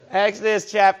Exodus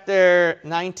chapter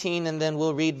 19, and then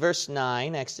we'll read verse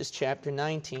 9. Exodus chapter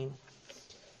 19,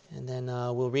 and then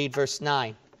we'll read verse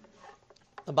 9.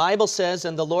 The Bible says,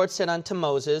 "And the Lord said unto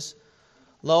Moses,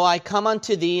 Lo, I come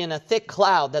unto thee in a thick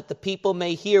cloud, that the people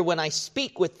may hear when I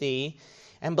speak with thee,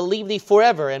 and believe thee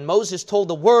forever. And Moses told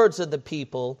the words of the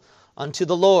people unto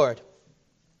the Lord.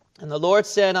 And the Lord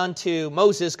said unto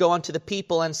Moses, Go unto the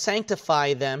people, and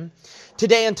sanctify them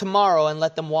today and tomorrow, and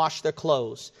let them wash their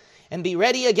clothes. And be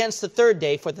ready against the third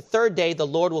day, for the third day the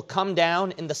Lord will come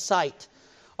down in the sight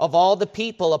of all the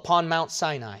people upon Mount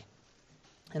Sinai.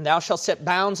 And thou shalt set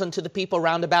bounds unto the people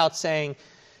round about, saying,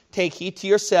 Take heed to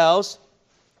yourselves,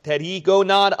 that ye go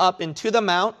not up into the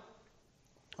mount,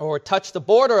 or touch the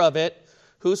border of it.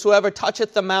 Whosoever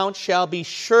toucheth the mount shall be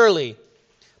surely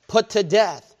put to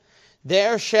death.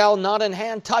 There shall not an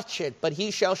hand touch it, but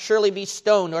he shall surely be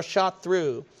stoned or shot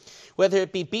through. Whether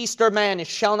it be beast or man, it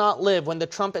shall not live. When the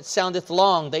trumpet soundeth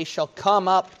long, they shall come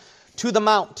up to the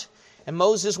mount. And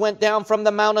Moses went down from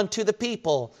the mount unto the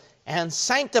people, and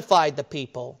sanctified the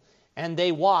people, and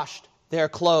they washed their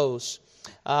clothes."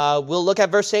 We'll look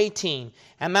at verse 18.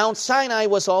 "And Mount Sinai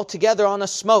was altogether on a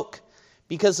smoke,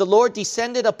 because the Lord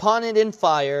descended upon it in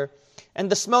fire, and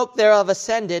the smoke thereof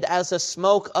ascended as the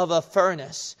smoke of a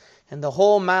furnace, and the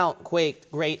whole mount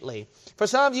quaked greatly." For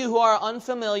some of you who are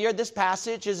unfamiliar, this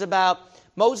passage is about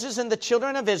Moses and the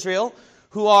children of Israel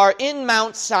who are in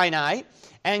Mount Sinai,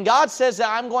 and God says that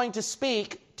I'm going to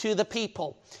speak to the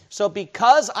people. So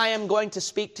because I am going to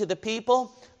speak to the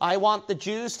people, I want the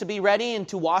Jews to be ready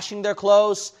into washing their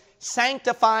clothes,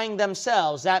 sanctifying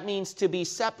themselves. That means to be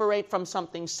separate from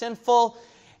something sinful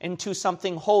into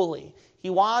something holy.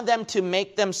 He wanted them to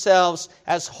make themselves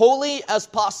as holy as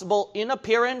possible in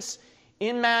appearance,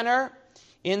 in manner,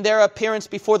 in their appearance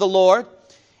before the Lord.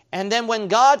 And then when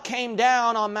God came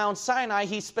down on Mount Sinai,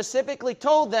 He specifically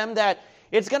told them that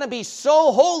it's going to be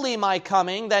so holy, my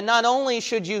coming, that not only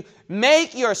should you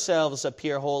make yourselves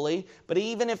appear holy, but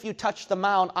even if you touch the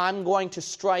mount, I'm going to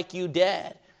strike you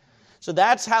dead. So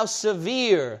that's how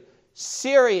severe,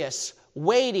 serious,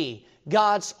 weighty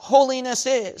God's holiness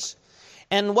is.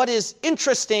 And what is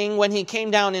interesting when He came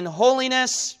down in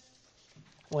holiness,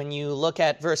 when you look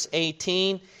at verse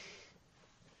 18,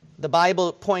 the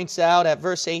Bible points out at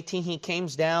verse 18, He came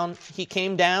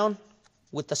down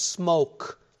with the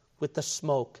smoke. With the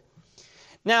smoke.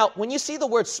 Now, when you see the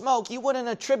word smoke, you wouldn't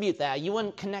attribute that. You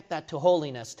wouldn't connect that to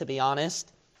holiness, to be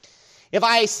honest. If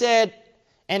I said,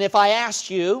 and if I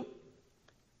asked you,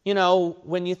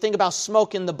 when you think about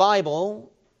smoke in the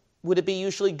Bible, would it be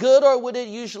usually good or would it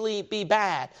usually be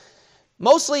bad?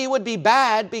 Mostly it would be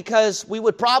bad, because we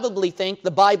would probably think the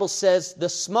Bible says the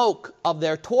smoke of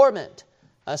their torment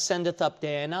ascendeth up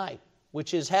day and night,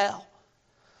 which is hell.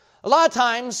 A lot of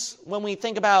times when we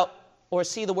think about or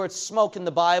see the word smoke in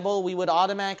the Bible, we would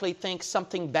automatically think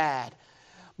something bad.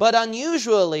 But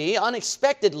unusually,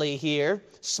 unexpectedly here,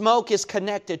 smoke is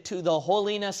connected to the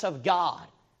holiness of God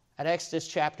at Exodus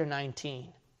chapter 19.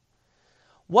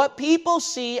 What people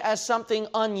see as something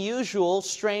unusual,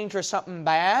 strange, or something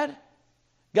bad,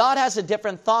 God has a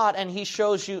different thought, and He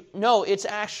shows you, no, it's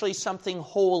actually something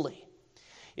holy.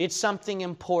 It's something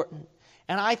important.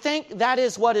 And I think that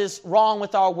is what is wrong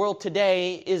with our world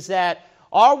today, is that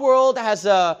our world has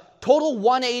a total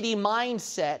 180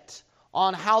 mindset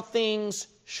on how things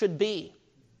should be.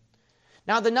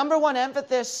 Now, the number one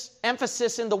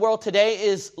emphasis in the world today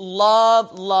is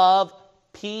love, love,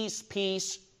 peace,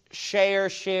 peace, share,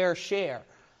 share, share.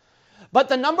 But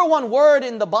the number one word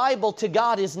in the Bible to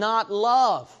God is not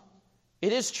love.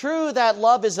 It is true that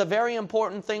love is a very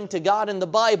important thing to God in the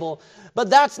Bible, but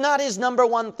that's not His number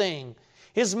one thing.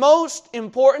 His most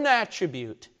important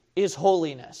attribute is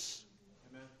holiness.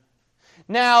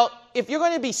 Now, if you're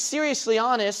going to be seriously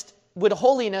honest, would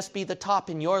holiness be the top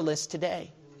in your list today?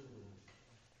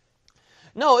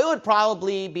 No, it would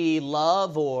probably be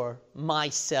love or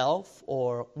myself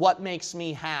or what makes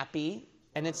me happy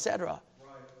and etc.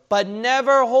 But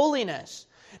never holiness.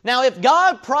 Now, if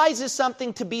God prizes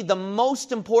something to be the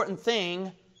most important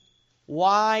thing,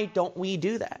 why don't we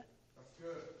do that?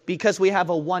 Because we have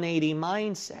a 180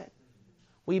 mindset.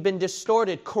 We've been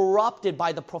distorted, corrupted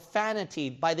by the profanity,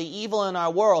 by the evil in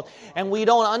our world. And we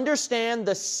don't understand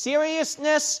the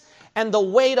seriousness and the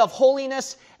weight of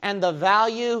holiness and the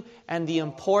value and the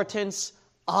importance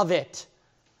of it.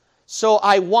 So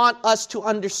I want us to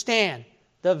understand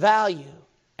the value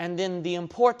and then the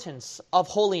importance of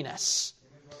holiness.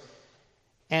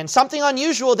 And something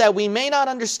unusual that we may not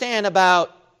understand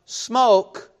about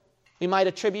smoke, we might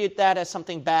attribute that as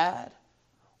something bad,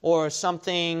 or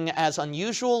something as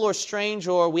unusual or strange,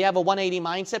 or we have a 180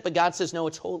 mindset, but God says, no,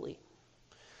 it's holy.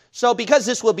 So because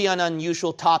this will be an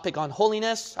unusual topic on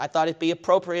holiness, I thought it'd be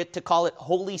appropriate to call it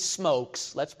Holy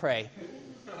Smokes. Let's pray.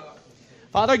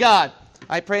 Father God,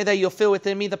 I pray that you'll fill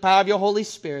within me the power of your Holy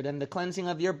Spirit and the cleansing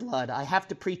of your blood. I have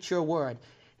to preach your word.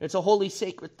 It's a holy,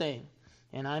 sacred thing.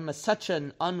 And I'm such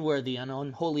an unworthy and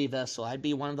unholy vessel. I'd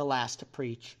be one of the last to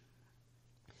preach.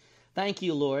 Thank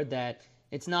you, Lord, that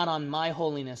it's not on my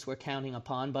holiness we're counting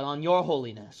upon, but on your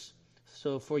holiness.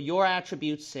 So for your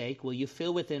attributes' sake, will you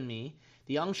fill within me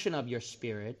the unction of your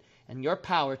Spirit and your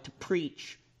power to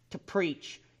preach,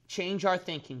 change our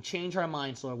thinking, change our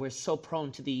minds, Lord. We're so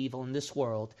prone to the evil in this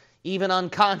world, even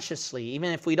unconsciously,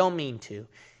 even if we don't mean to.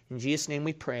 In Jesus' name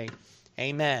we pray.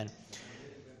 Amen.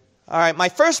 All right, my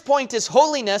first point is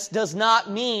holiness does not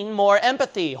mean more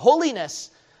empathy.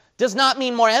 Holiness does not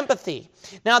mean more empathy.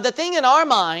 Now, the thing in our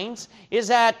minds is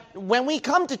that when we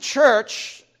come to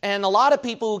church, and a lot of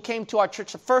people who came to our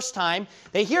church the first time,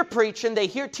 they hear preaching, they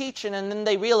hear teaching, and then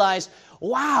they realize,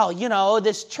 wow,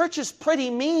 this church is pretty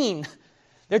mean.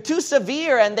 They're too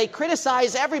severe, and they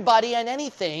criticize everybody and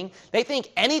anything. They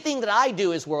think anything that I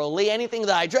do is worldly, anything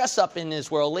that I dress up in is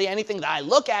worldly, anything that I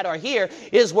look at or hear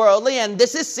is worldly, and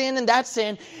this is sin and that's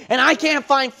sin, and I can't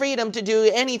find freedom to do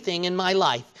anything in my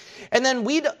life. And then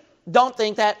we don't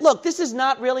think that, look, this is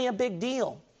not really a big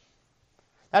deal.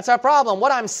 That's our problem.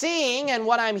 What I'm seeing and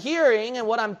what I'm hearing and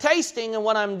what I'm tasting and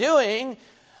what I'm doing,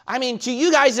 to you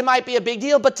guys it might be a big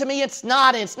deal, but to me it's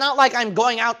not. And it's not like I'm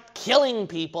going out killing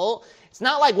people. It's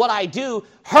not like what I do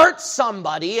hurts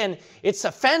somebody and it's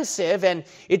offensive and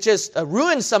it just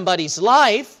ruins somebody's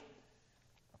life.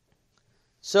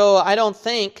 So I don't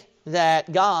think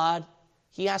that God,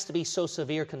 He has to be so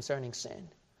severe concerning sin.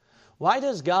 Why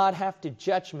does God have to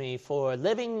judge me for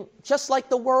living just like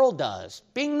the world does,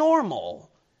 being normal?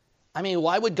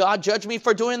 Why would God judge me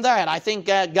for doing that? I think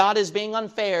God is being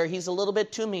unfair. He's a little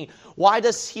bit to me. Why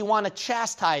does He want to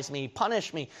chastise me,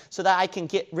 punish me, so that I can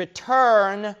get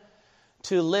return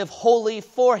to live holy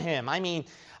for Him?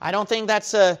 I don't think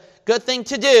that's a good thing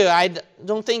to do. I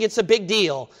don't think it's a big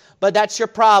deal. But that's your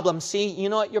problem. See, you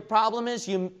know what your problem is?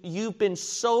 You've been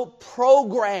so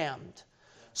programmed,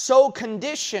 so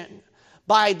conditioned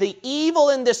by the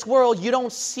evil in this world, you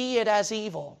don't see it as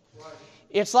evil.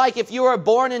 It's like if you were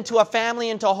born into a family,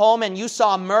 into a home, and you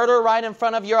saw murder right in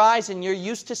front of your eyes and you're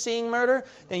used to seeing murder,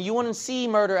 then you wouldn't see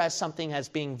murder as something as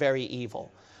being very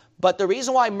evil. But the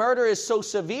reason why murder is so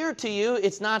severe to you,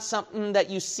 it's not something that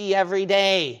you see every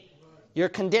day. You're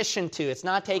conditioned to. It's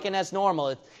not taken as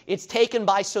normal. It's taken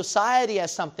by society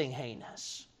as something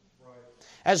heinous,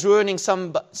 as ruining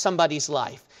somebody's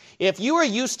life. If you are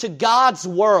used to God's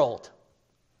world,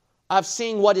 of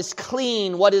seeing what is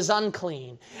clean, what is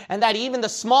unclean, and that even the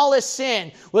smallest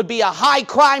sin would be a high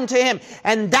crime to Him.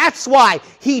 And that's why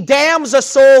He damns a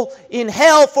soul in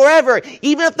hell forever.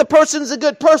 Even if the person's a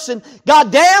good person,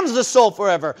 God damns the soul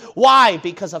forever. Why?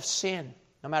 Because of sin.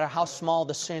 No matter how small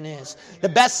the sin is. The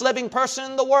best living person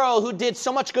in the world who did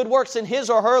so much good works in his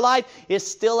or her life is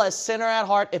still a sinner at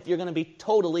heart, if you're going to be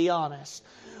totally honest.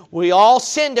 We all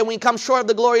sinned and we come short of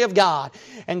the glory of God.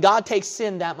 And God takes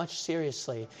sin that much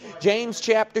seriously. James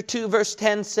chapter 2 verse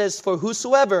 10 says, "For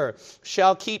whosoever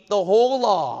shall keep the whole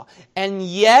law and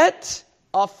yet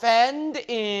offend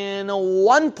in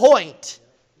one point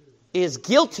is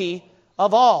guilty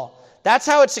of all." That's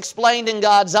how it's explained in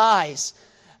God's eyes.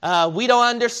 We don't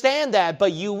understand that,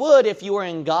 but you would if you were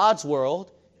in God's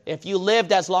world. If you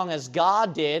lived as long as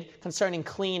God did concerning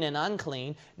clean and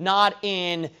unclean, not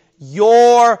in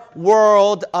your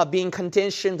world of being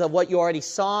conditioned of what you already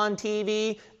saw on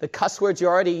TV, the cuss words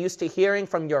you're already used to hearing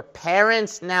from your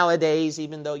parents nowadays,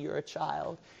 even though you're a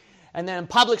child. And then in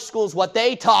public schools, what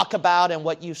they talk about and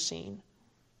what you've seen.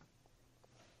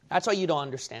 That's why you don't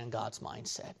understand God's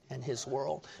mindset and His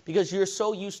world. Because you're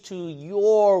so used to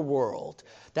your world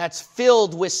that's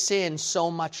filled with sin so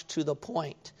much to the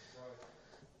point.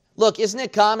 Look, isn't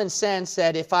it common sense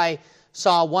that if I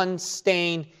saw one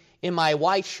stain in my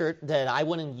white shirt that I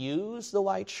wouldn't use the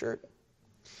white shirt?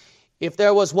 If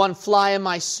there was one fly in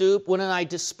my soup, wouldn't I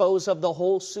dispose of the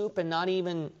whole soup and not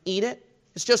even eat it?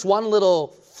 It's just one little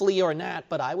flea or gnat,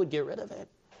 but I would get rid of it.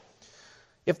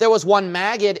 If there was one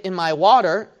maggot in my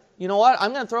water, you know what?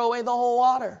 I'm going to throw away the whole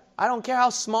water. I don't care how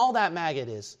small that maggot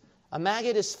is. A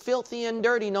maggot is filthy and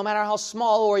dirty no matter how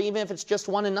small, or even if it's just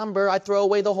one in number, I throw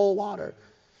away the whole water.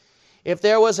 If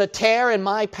there was a tear in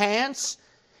my pants,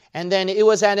 and then it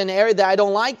was at an area that I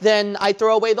don't like, then I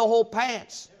throw away the whole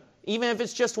pants. Even if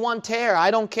it's just one tear,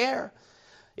 I don't care.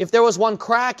 If there was one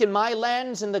crack in my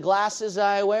lens in the glasses that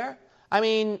I wear, I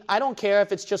don't care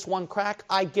if it's just one crack.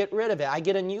 I get rid of it. I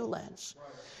get a new lens.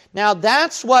 Now,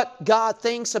 that's what God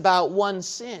thinks about one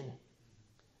sin.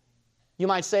 You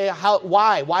might say,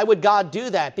 why? Why would God do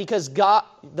that? Because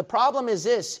the problem is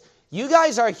this. You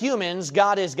guys are humans.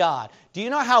 God is God. Do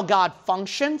you know how God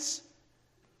functions?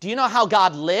 Do you know how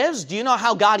God lives? Do you know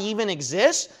how God even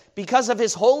exists? Because of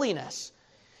His holiness.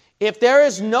 If there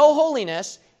is no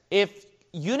holiness, if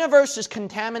universe is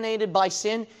contaminated by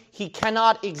sin, He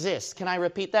cannot exist. Can I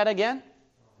repeat that again?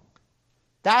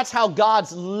 That's how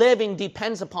God's living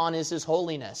depends upon, is His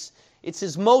holiness. It's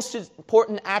His most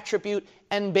important attribute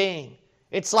and being.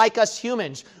 It's like us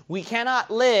humans. We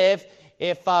cannot live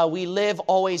if we live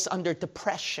always under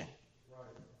depression.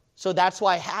 So that's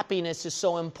why happiness is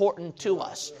so important to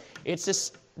us.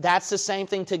 That's the same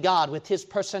thing to God with His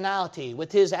personality, with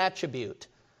His attribute.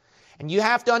 And you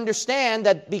have to understand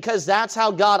that because that's how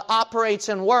God operates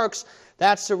and works,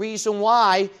 that's the reason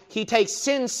why He takes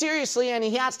sin seriously and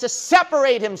He has to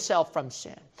separate Himself from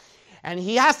sin. And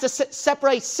He has to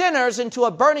separate sinners into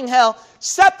a burning hell,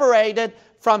 separated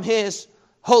from His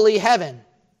holy heaven.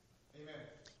 Amen.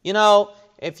 You know,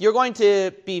 if you're going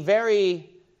to be very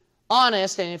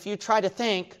honest and if you try to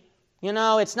think, you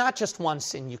know, it's not just one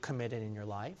sin you committed in your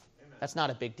life. Amen. That's not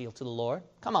a big deal to the Lord.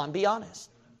 Come on, be honest.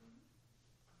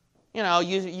 You know,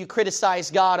 you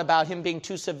criticize God about Him being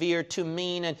too severe, too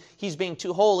mean, and He's being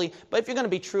too holy. But if you're going to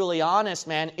be truly honest,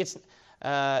 man,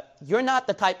 you're not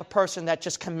the type of person that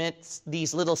just commits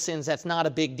these little sins that's not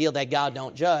a big deal that God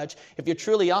don't judge. If you're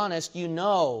truly honest, you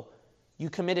know you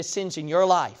committed sins in your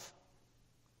life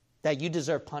that you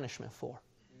deserve punishment for.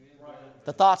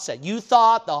 The thoughts that you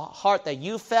thought, the heart that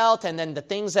you felt, and then the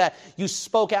things that you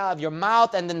spoke out of your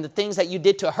mouth, and then the things that you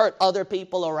did to hurt other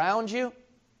people around you.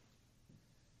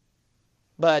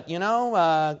 But, you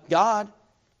know, God,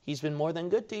 He's been more than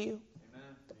good to you.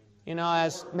 Amen. You know,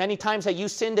 as many times that you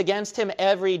sinned against Him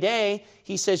every day,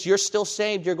 He says you're still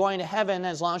saved, you're going to heaven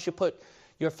as long as you put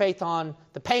your faith on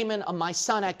the payment of my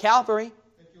Son at Calvary.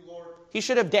 He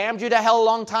should have damned you to hell a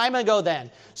long time ago then.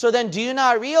 So then do you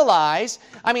not realize,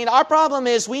 I mean, our problem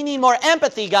is we need more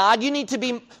empathy, God. You need to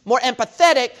be more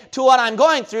empathetic to what I'm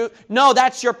going through. No,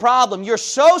 that's your problem. You're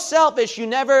so selfish, you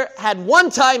never had one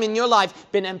time in your life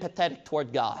been empathetic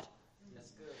toward God.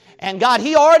 And God,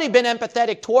 He already been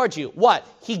empathetic towards you. What?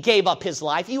 He gave up His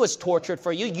life. He was tortured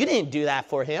for you. You didn't do that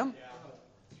for Him.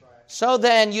 So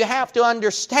then you have to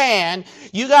understand,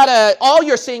 all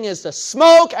you're seeing is the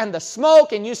smoke,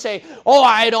 and you say, oh,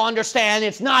 I don't understand,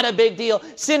 it's not a big deal,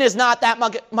 sin is not that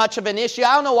much of an issue,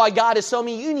 I don't know why God is so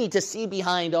mean. You need to see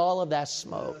behind all of that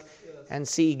smoke and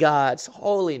see God's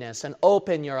holiness and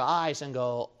open your eyes and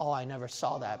go, oh, I never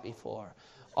saw that before.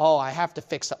 Oh, I have to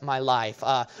fix up my life.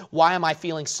 Why am I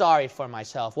feeling sorry for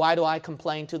myself? Why do I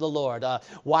complain to the Lord?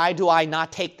 Why do I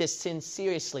not take this sin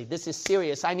seriously? This is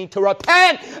serious. I need to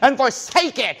repent and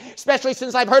forsake it, especially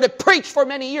since I've heard it preached for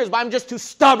many years, but I'm just too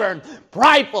stubborn,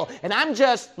 prideful, and I'm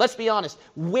just, let's be honest,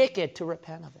 wicked to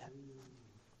repent of it.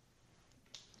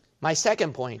 My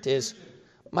second point is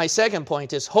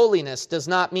holiness does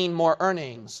not mean more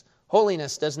earnings.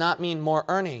 Holiness does not mean more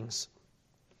earnings.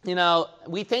 You know,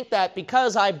 we think that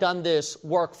because I've done this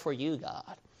work for you,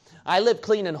 God, I live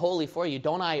clean and holy for you,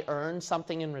 don't I earn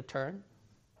something in return?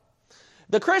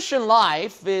 The Christian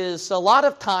life is a lot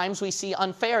of times we see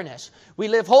unfairness. We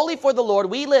live holy for the Lord,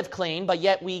 we live clean, but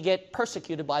yet we get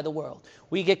persecuted by the world.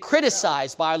 We get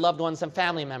criticized by our loved ones and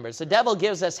family members. The devil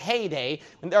gives us heyday,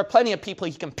 and there are plenty of people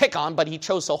he can pick on, but he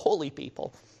chose the holy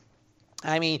people.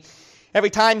 I mean, every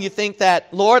time you think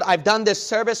that, Lord, I've done this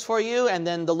service for you, and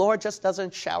then the Lord just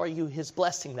doesn't shower you His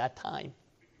blessing that time.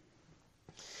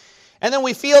 And then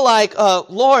we feel like,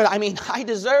 Lord, I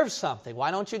deserve something.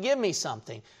 Why don't you give me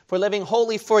something for living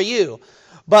holy for you?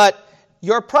 But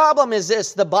your problem is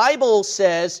this. The Bible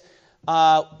says,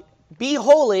 be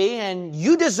holy, and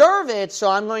you deserve it, so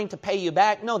I'm going to pay you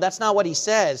back. No, that's not what He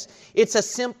says. It's a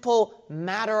simple,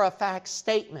 matter-of-fact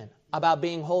statement about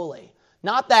being holy.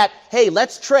 Not that, hey,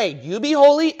 let's trade. You be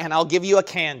holy and I'll give you a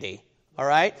candy. All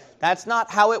right? That's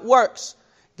not how it works.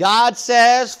 God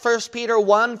says, 1 Peter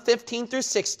 1, 15 through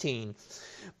 16,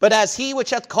 but as He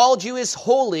which hath called you is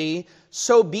holy,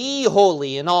 so be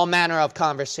holy in all manner of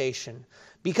conversation.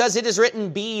 Because it is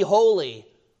written, be holy,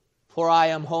 for I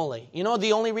am holy. You know,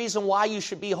 the only reason why you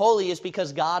should be holy is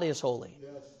because God is holy.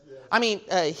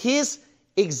 Yes. His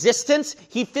existence,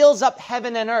 He fills up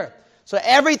heaven and earth. So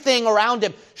everything around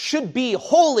Him should be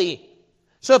holy.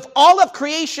 So if all of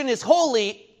creation is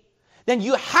holy, then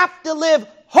you have to live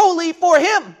holy for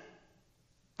Him.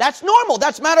 That's normal.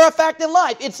 That's matter of fact in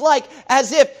life. It's like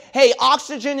as if, hey,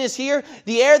 oxygen is here.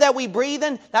 The air that we breathe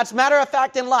in, that's matter of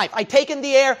fact in life. I take in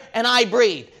the air and I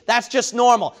breathe. That's just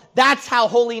normal. That's how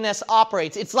holiness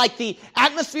operates. It's like the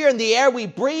atmosphere and the air we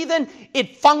breathe in.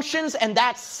 It functions, and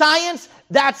that's science.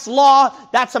 That's law.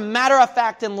 That's a matter of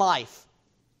fact in life.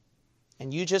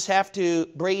 And you just have to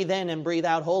breathe in and breathe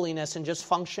out holiness and just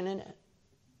function in it.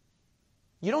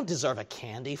 You don't deserve a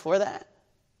candy for that.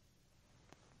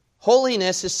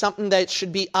 Holiness is something that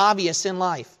should be obvious in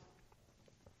life.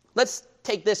 Let's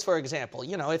take this for example.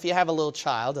 If you have a little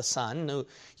child, a son, who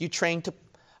you train to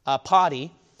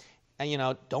potty,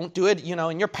 and don't do it,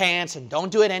 in your pants, and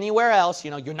don't do it anywhere else.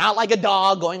 You're not like a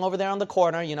dog going over there on the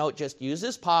corner. Just use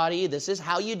this potty. This is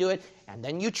how you do it, and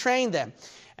then you train them.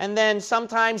 And then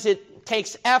sometimes it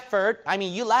takes effort.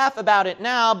 You laugh about it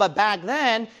now, but back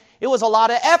then it was a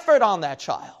lot of effort on that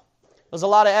child. It was a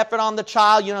lot of effort on the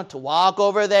child, to walk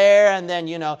over there and then,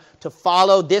 to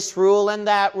follow this rule and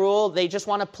that rule. They just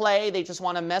want to play. They just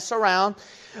want to mess around.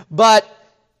 But,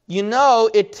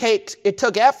 it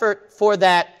took effort for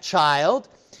that child.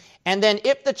 And then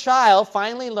if the child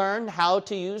finally learned how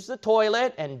to use the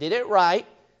toilet and did it right,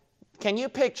 can you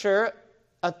picture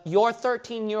your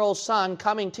 13-year-old son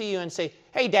coming to you and say,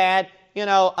 hey, Dad,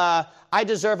 I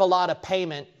deserve a lot of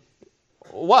payment.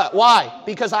 What? Why?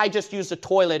 Because I just used the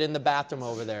toilet in the bathroom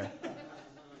over there.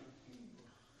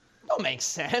 Don't make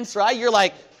sense, right? You're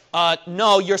like,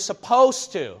 no, you're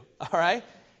supposed to, all right?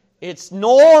 It's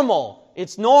normal.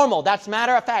 It's normal. That's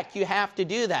matter of fact. You have to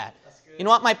do that. You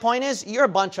know what my point is? You're a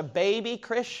bunch of baby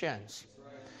Christians.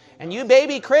 And you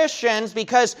baby Christians,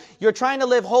 because you're trying to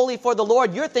live holy for the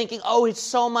Lord, you're thinking, oh, it's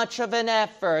so much of an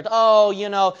effort.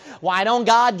 Oh, why don't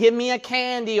God give me a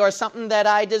candy or something that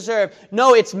I deserve?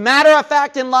 No, it's matter of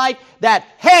fact in life that,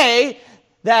 hey,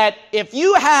 that if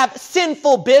you have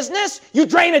sinful business, you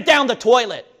drain it down the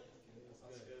toilet.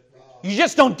 You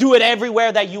just don't do it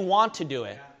everywhere that you want to do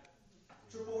it.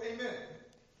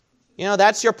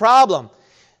 That's your problem.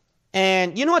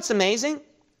 And you know what's amazing?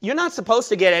 You're not supposed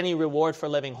to get any reward for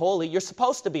living holy. You're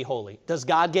supposed to be holy. Does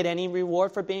God get any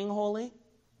reward for being holy?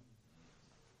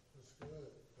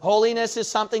 Holiness is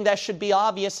something that should be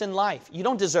obvious in life. You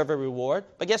don't deserve a reward.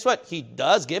 But guess what? He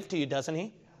does give to you, doesn't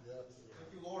He?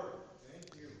 Thank you, Lord.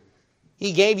 Thank you.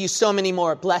 He gave you so many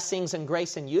more blessings and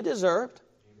grace than you deserved.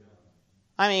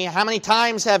 How many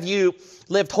times have you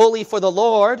lived holy for the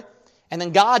Lord, and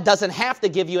then God doesn't have to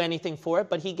give you anything for it,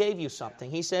 but He gave you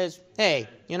something. He says, hey,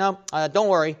 don't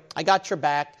worry, I got your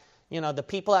back. The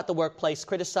people at the workplace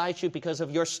criticize you because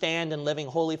of your stand in living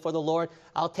holy for the Lord.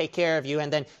 I'll take care of you.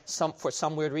 And then for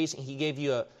some weird reason, He gave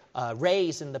you a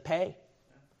raise in the pay.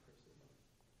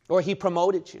 Or He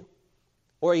promoted you.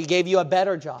 Or He gave you a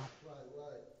better job.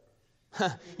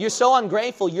 Right. You're so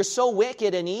ungrateful, you're so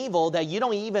wicked and evil that you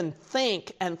don't even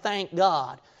think and thank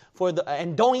God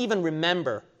and don't even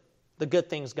remember the good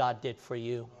things God did for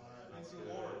you.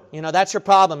 That's your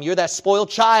problem. You're that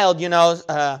spoiled child,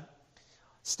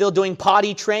 still doing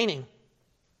potty training.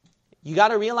 You got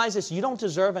to realize this. You don't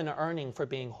deserve an earning for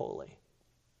being holy.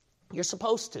 You're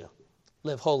supposed to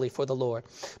live holy for the Lord.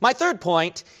 My third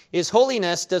point is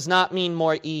holiness does not mean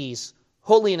more ease.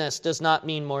 Holiness does not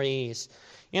mean more ease.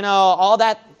 All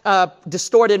that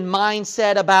distorted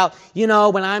mindset about,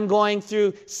 when I'm going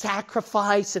through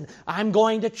sacrifice and I'm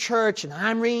going to church and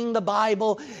I'm reading the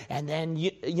Bible and then,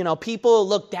 people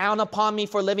look down upon me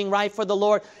for living right for the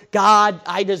Lord. God,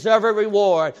 I deserve a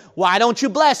reward. Why don't you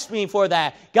bless me for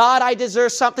that? God, I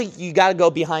deserve something. You got to go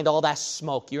behind all that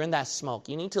smoke. You're in that smoke.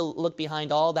 You need to look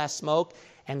behind all that smoke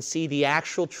and see the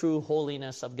actual true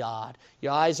holiness of God.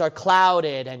 Your eyes are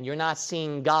clouded and you're not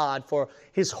seeing God for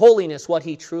His holiness, what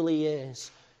He truly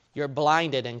is. You're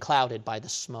blinded and clouded by the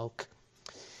smoke.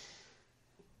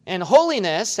 And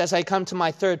holiness, as I come to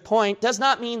my third point, does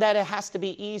not mean that it has to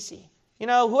be easy.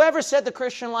 Whoever said the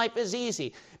Christian life is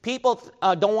easy? People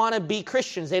don't want to be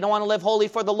Christians. They don't want to live holy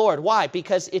for the Lord. Why?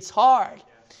 Because it's hard.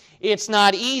 It's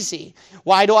not easy.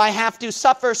 Why do I have to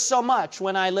suffer so much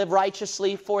when I live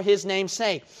righteously for His name's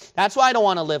sake? That's why I don't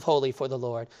want to live holy for the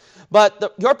Lord.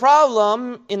 But your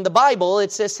problem in the Bible,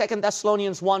 it says 2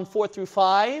 Thessalonians 1, 4 through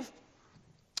 5,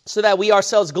 so that we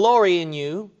ourselves glory in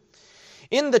you,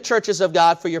 in the churches of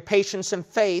God, for your patience and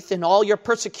faith in all your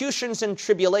persecutions and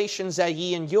tribulations that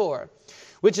ye endure,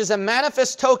 which is a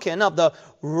manifest token of the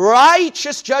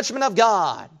righteous judgment of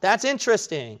God. That's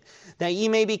interesting. That ye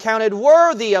may be counted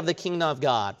worthy of the kingdom of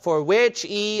God, for which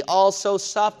ye also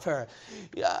suffer.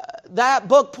 That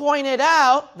book pointed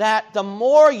out that the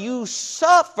more you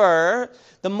suffer,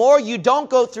 the more you don't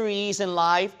go through ease in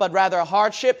life, but rather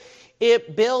hardship,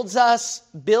 it builds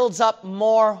up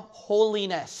more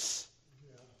holiness.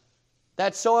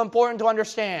 That's so important to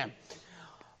understand.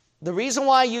 The reason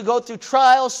why you go through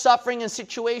trials, suffering, and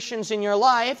situations in your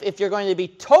life, if you're going to be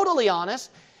totally honest,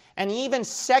 and even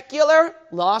secular,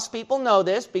 lost people know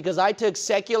this because I took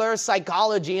secular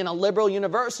psychology in a liberal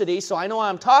university, so I know what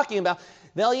I'm talking about.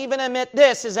 They'll even admit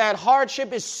this, is that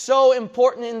hardship is so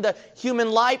important in the human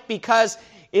life because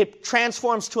it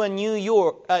transforms to a new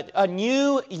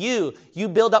you. You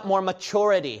build up more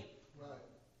maturity. Right.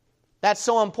 That's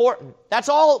so important. That's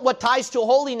all what ties to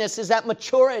holiness is that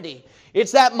maturity.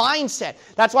 It's that mindset.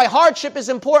 That's why hardship is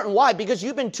important. Why? Because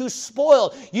you've been too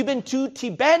spoiled. You've been too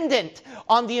dependent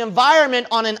on the environment,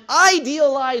 on an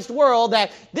idealized world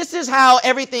that this is how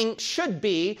everything should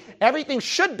be. Everything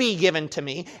should be given to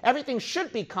me. Everything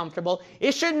should be comfortable.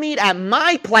 It should meet at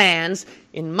my plans,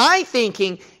 in my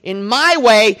thinking, in my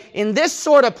way, in this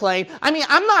sort of plane. I mean,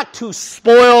 I'm not too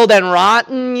spoiled and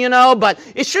rotten, but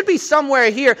it should be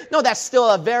somewhere here. No, that's still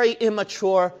a very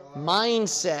immature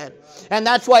mindset. And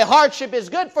that's why hardship is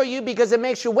good for you because it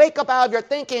makes you wake up out of your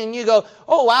thinking and you go,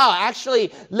 oh wow,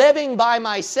 actually living by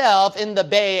myself in the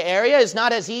Bay Area is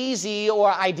not as easy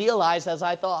or idealized as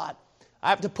I thought. I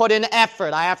have to put in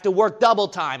effort. I have to work double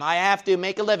time. I have to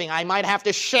make a living. I might have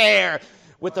to share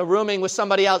with the rooming with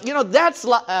somebody else.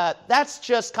 That's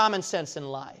just common sense in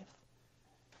life.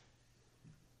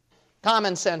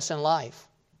 Common sense in life.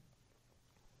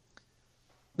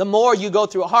 The more you go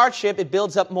through hardship, it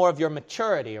builds up more of your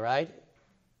maturity, right?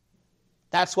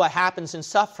 That's what happens in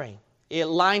suffering. It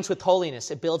aligns with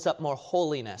holiness. It builds up more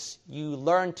holiness. You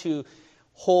learn to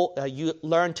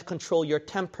control your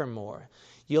temper more.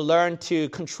 You learn to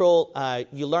control.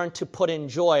 You learn to put in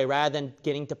joy rather than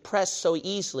getting depressed so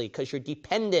easily because you're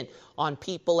dependent on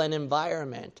people and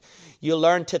environment. You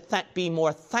learn to be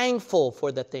more thankful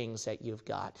for the things that you've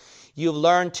got. You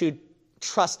learn to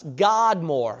trust God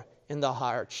more in the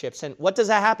hardships. And what does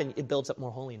that happen? It builds up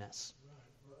more holiness.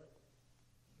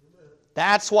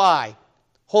 That's why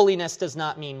holiness does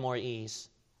not mean more ease.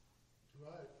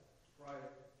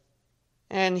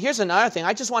 And here's another thing.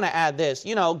 I just want to add this.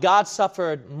 God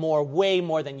suffered way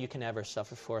more than you can ever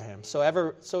suffer for Him.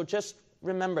 So just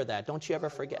remember that. Don't you ever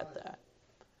forget that.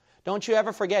 Don't you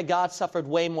ever forget God suffered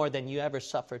way more than you ever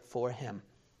suffered for Him.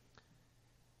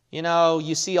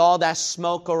 You see all that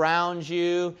smoke around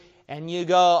you and you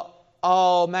go,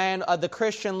 oh man, the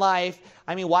Christian life,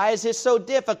 why is this so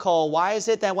difficult? Why is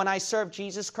it that when I serve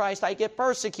Jesus Christ, I get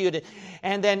persecuted?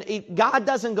 And then God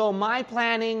doesn't go, my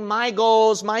planning, my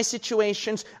goals, my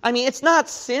situations. It's not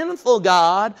sinful,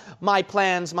 God, my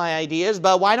plans, my ideas,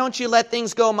 but why don't you let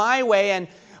things go my way? And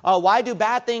why do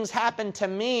bad things happen to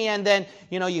me? And then,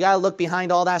 you got to look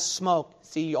behind all that smoke.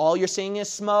 See, all you're seeing is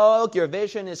smoke, your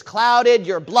vision is clouded,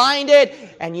 you're blinded,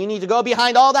 and you need to go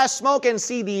behind all that smoke and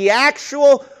see the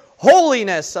actual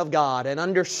holiness of God and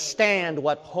understand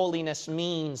what holiness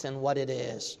means and what it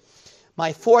is.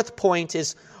 My fourth point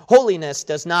is holiness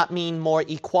does not mean more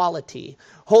equality.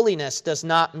 Holiness does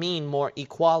not mean more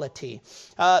equality.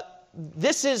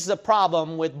 This is the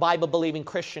problem with Bible-believing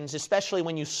Christians, especially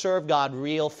when you serve God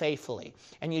real faithfully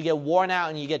and you get worn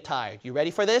out and you get tired. You ready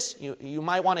for this? You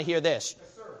might want to hear this.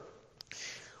 Yes, sir.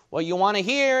 What you want to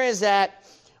hear is that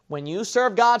when you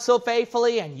serve God so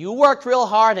faithfully and you worked real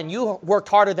hard and you worked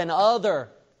harder than other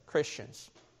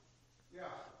Christians. Yeah.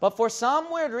 But for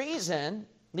some weird reason,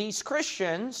 these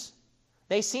Christians,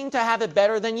 they seem to have it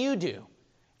better than you do.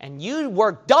 And you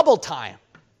work double time.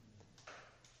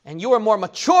 And you are more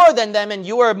mature than them and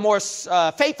you are more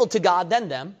faithful to God than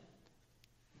them.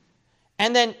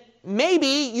 And then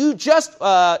maybe you just,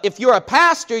 if you're a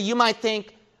pastor, you might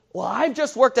think, well, I've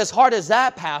just worked as hard as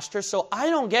that pastor, so I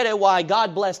don't get it why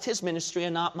God blessed his ministry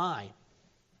and not mine.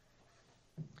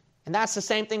 And that's the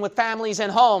same thing with families and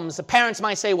homes. The parents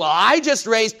might say, well, I just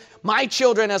raised my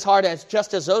children as hard as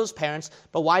those parents,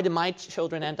 but why did my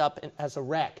children end up as a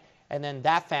wreck? And then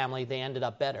that family, they ended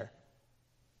up better.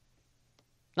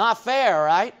 Not fair,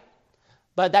 right?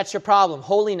 But that's your problem.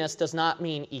 Holiness does not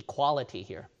mean equality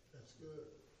here.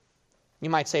 You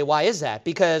might say, why is that?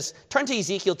 Because turn to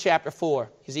Ezekiel chapter 4.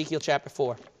 Ezekiel chapter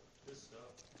 4.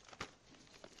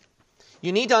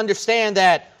 You need to understand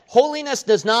that holiness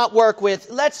does not work with,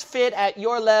 let's fit at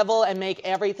your level and make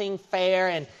everything fair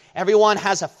and everyone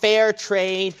has a fair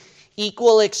trade,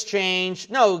 equal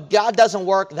exchange. No, God doesn't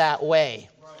work that way.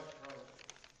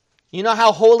 You know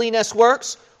how holiness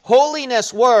works?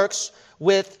 Holiness works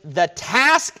with the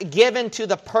task given to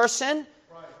the person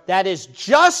that is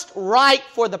just right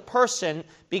for the person,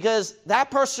 because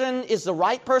that person is the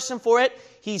right person for it.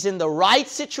 He's in the right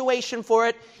situation for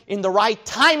it, in the right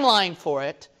timeline for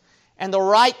it, and the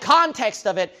right context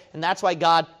of it. And that's why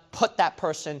God put that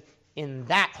person in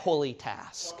that holy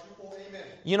task.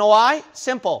 You know why?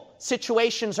 Simple.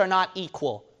 Situations are not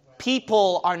equal.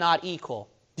 People are not equal.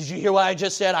 Did you hear what I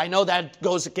just said? I know that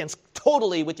goes against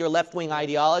totally with your left-wing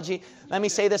ideology. Let me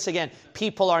say this again.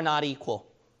 People are not equal.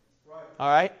 All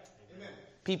right?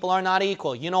 People are not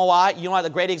equal. You know why? You know what the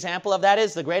great example of that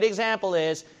is? The great example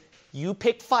is you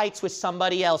picked fights with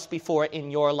somebody else before in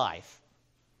your life.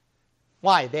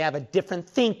 Why? They have a different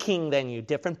thinking than you,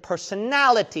 different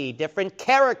personality, different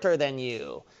character than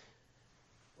you.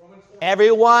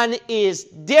 Everyone is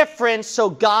different, so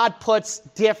God puts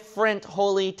different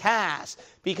holy tasks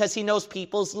because He knows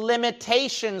people's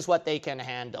limitations, what they can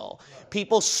handle.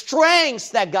 People's strengths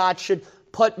that God should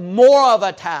put more of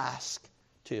a task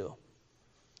to.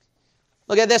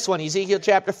 Look at this one, Ezekiel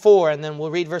chapter 4, and then we'll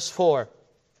read verse 4.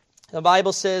 The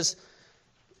Bible says,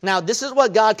 now this is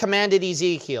what God commanded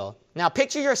Ezekiel. Now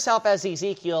picture yourself as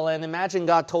Ezekiel and imagine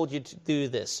God told you to do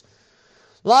this.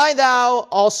 Lie thou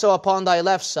also upon thy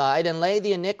left side, and lay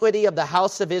the iniquity of the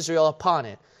house of Israel upon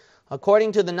it.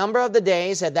 According to the number of the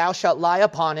days that thou shalt lie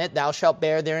upon it, thou shalt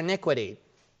bear their iniquity.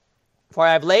 For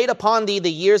I have laid upon thee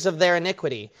the years of their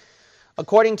iniquity,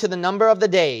 according to the number of the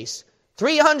days,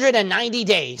 390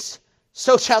 days,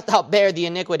 so shalt thou bear the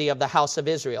iniquity of the house of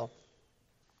Israel.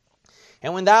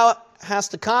 And when thou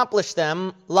hast accomplished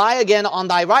them, lie again on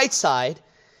thy right side,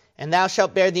 and thou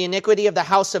shalt bear the iniquity of the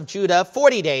house of Judah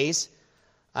 40 days.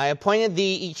 I appointed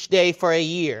thee each day for a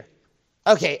year.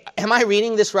 Okay, am I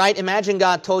reading this right? Imagine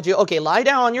God told you, okay, lie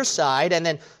down on your side, and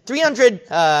then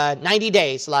 390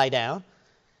 days lie down.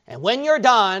 And when you're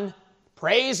done,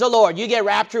 praise the Lord, you get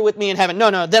raptured with me in heaven.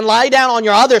 No, then lie down on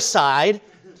your other side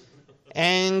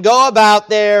and go about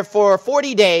there for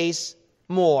 40 days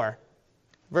more.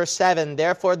 Verse 7,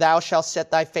 therefore thou shalt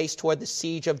set thy face toward the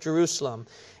siege of Jerusalem,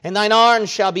 and thine arms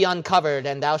shall be uncovered,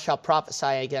 and thou shalt prophesy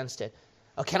against it.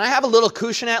 Oh, can I have a little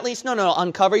cushion at least? No,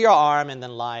 uncover your arm and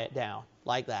then lie it down,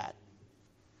 like that.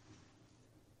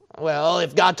 Well,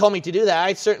 if God told me to do that,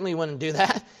 I certainly wouldn't do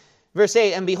that. Verse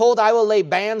 8, and behold, I will lay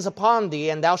bands upon thee,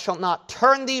 and thou shalt not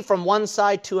turn thee from one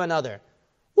side to another.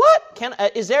 What?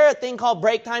 Is there a thing called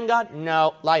break time, God?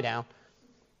 No, lie down.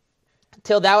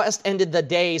 Till thou hast ended the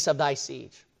days of thy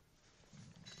siege.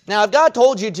 Now, if God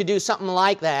told you to do something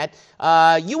like that,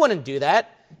 you wouldn't do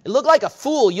that. You look like a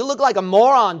fool. You look like a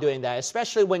moron doing that,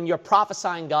 especially when you're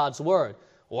prophesying God's word.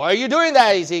 Why are you doing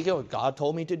that, Ezekiel? God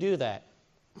told me to do that.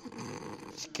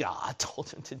 God told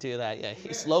him to do that. Yeah,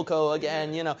 he's loco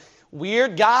again,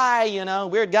 Weird guy,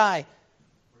 weird guy.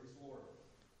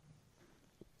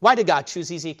 Why did God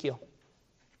choose Ezekiel?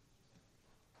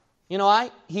 You know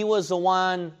why? He was the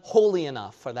one holy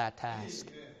enough for that task.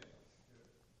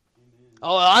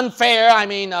 Oh, unfair.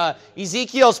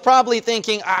 Ezekiel's probably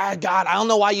thinking, God, I don't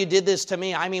know why you did this to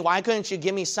me. Why couldn't you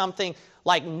give me something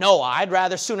like Noah? I'd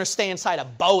rather sooner stay inside a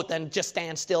boat than just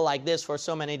stand still like this for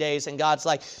so many days. And God's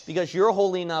like, because you're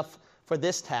holy enough for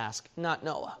this task, not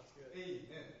Noah.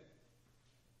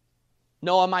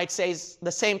 Noah might say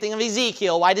the same thing of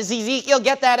Ezekiel. Why does Ezekiel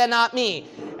get that and not me?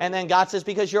 And then God says,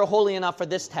 because you're holy enough for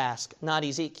this task, not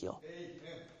Ezekiel. Amen.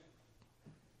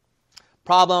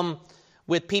 Problem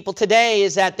with people today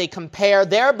is that they compare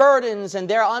their burdens and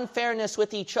their unfairness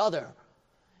with each other.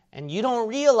 And you don't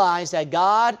realize that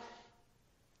God,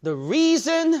 the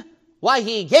reason why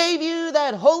He gave you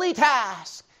that holy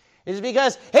task is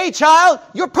because, hey child,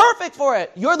 you're perfect for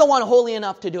it. You're the one holy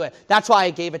enough to do it. That's why I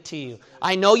gave it to you.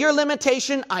 I know your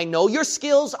limitation. I know your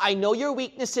skills. I know your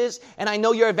weaknesses. And I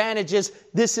know your advantages.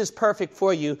 This is perfect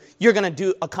for you. You're going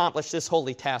to accomplish this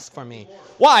holy task for me.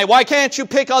 Why? Why can't you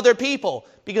pick other people?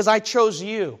 Because I chose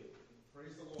you.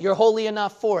 You're holy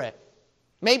enough for it.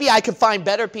 Maybe I could find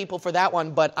better people for that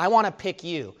one, but I want to pick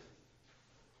you.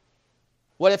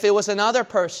 What if it was another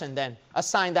person then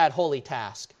assigned that holy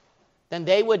task? Then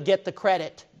they would get the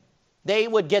credit. They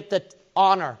would get the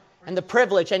honor and the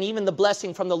privilege and even the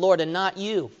blessing from the Lord and not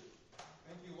you.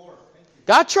 Thank you, Lord. Thank you.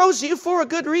 God chose you for a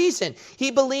good reason. He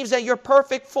believes that you're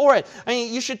perfect for it.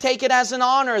 You should take it as an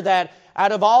honor that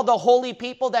out of all the holy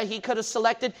people that He could have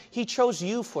selected, He chose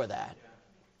you for that.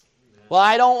 Well,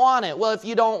 I don't want it. Well, if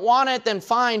you don't want it, then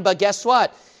fine. But guess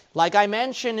what? Like I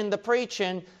mentioned in the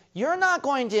preaching, you're not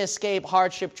going to escape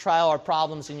hardship, trial, or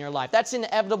problems in your life. That's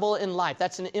inevitable in life.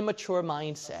 That's an immature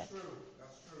mindset.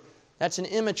 That's an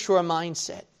immature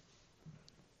mindset.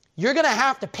 You're going to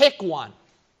have to pick one.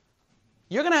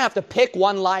 You're going to have to pick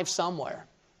one life somewhere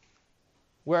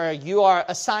where you are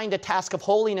assigned a task of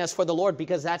holiness for the Lord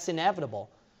because that's inevitable.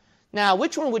 Now,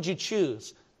 which one would you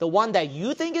choose? The one that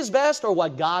you think is best or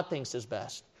what God thinks is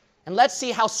best? And let's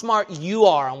see how smart you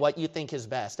are on what you think is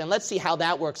best. And let's see how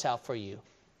that works out for you.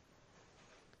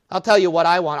 I'll tell you what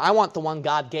I want. I want the one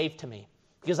God gave to me.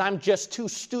 because I'm just too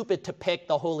stupid to pick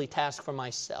the holy task for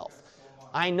myself.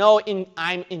 I know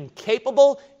I'm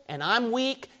incapable, and I'm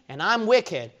weak, and I'm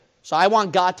wicked. So I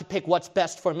want God to pick what's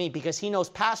best for me because He knows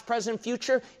past, present,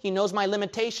 future. He knows my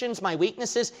limitations, my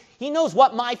weaknesses. He knows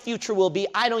what my future will be.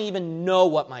 I don't even know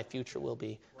what my future will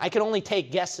be. I can only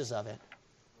take guesses of it.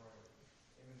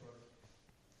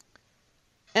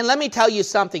 And let me tell you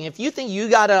something. If you think you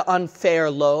got an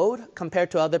unfair load compared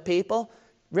to other people,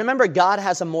 remember God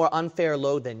has a more unfair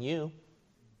load than you.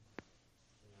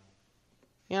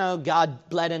 You know, God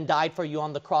bled and died for you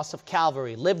on the cross of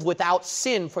Calvary, lived without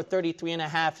sin for 33 and a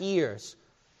half years.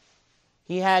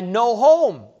 He had no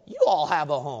home. You all have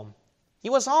a home. He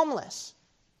was homeless.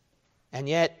 And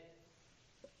yet,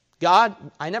 God,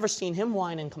 I never seen Him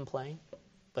whine and complain,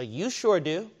 but you sure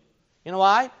do. You know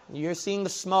why? You're seeing the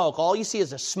smoke. All you see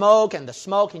is the smoke,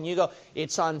 and you go,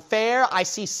 it's unfair. I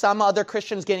see some other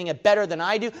Christians getting it better than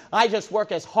I do. I just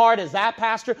work as hard as that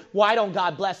pastor. Why don't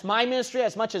God bless my ministry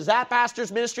as much as that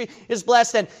pastor's ministry is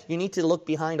blessed? And you need to look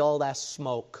behind all that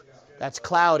smoke that's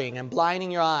clouding and blinding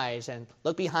your eyes, and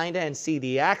look behind it and see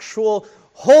the actual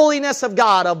holiness of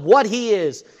God, of what He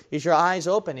is. Is your eyes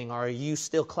opening, or are you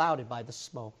still clouded by the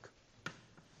smoke?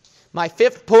 My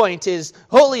fifth point is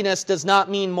holiness does not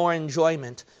mean more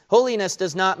enjoyment. Holiness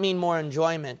does not mean more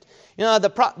enjoyment. You know,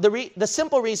 the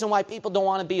simple reason why people don't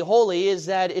want to be holy is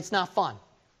that it's not fun.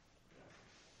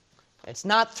 It's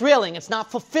not thrilling. It's not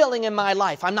fulfilling in my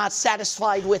life. I'm not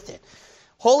satisfied with it.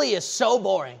 Holy is so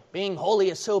boring. Being holy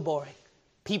is so boring.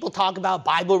 People talk about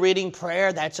Bible reading,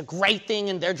 prayer. That's a great thing,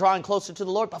 and they're drawing closer to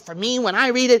the Lord. But for me, when I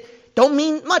read it, don't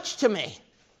mean much to me.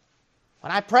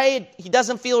 When I pray, He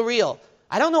doesn't feel real.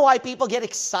 I don't know why people get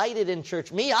excited in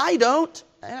church. Me, I don't.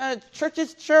 Church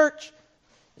is church.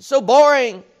 It's so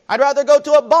boring. I'd rather go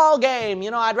to a ball game.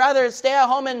 You know, I'd rather stay at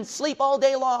home and sleep all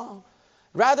day long.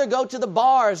 I'd rather go to the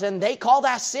bars, and they call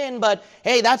that sin, but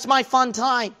hey, that's my fun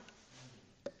time.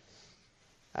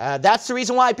 That's the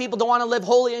reason why people don't want to live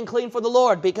holy and clean for the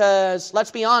Lord, because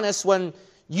let's be honest, when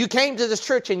you came to this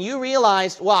church and you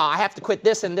realized, wow, I have to quit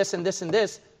this and this and this and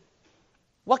this,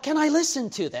 what can I listen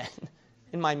to then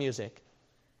in my music?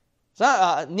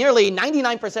 So, nearly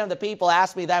 99% of the people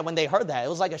asked me that when they heard that. It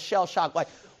was like a shell shock. Like,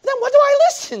 then what do I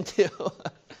listen to?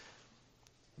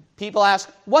 People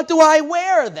ask, what do I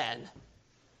wear then?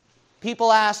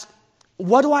 People ask,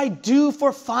 what do I do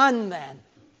for fun then?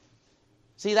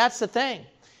 See, that's the thing.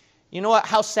 You know what?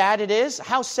 How sad it is?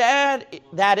 How sad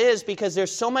that is, because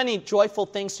there's so many joyful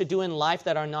things to do in life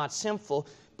that are not sinful,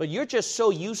 but you're just so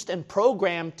used and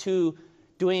programmed to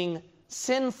doing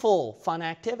sinful fun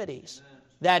activities.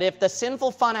 That if the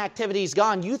sinful fun activity is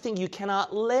gone, you think you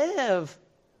cannot live.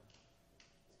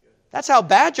 That's how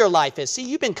bad your life is. See,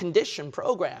 you've been conditioned,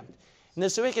 programmed. In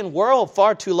this wicked world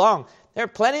far too long. There are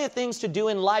plenty of things to do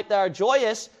in life that are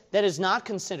joyous that is not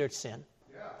considered sin.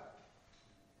 Yeah.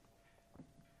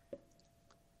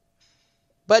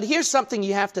 But here's something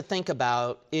you have to think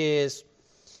about is,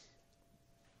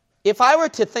 if I were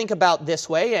to think about this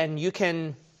way, and you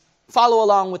can follow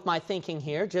along with my thinking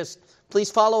here, just please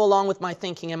follow along with my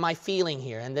thinking and my feeling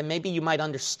here, and then maybe you might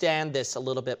understand this a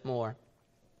little bit more.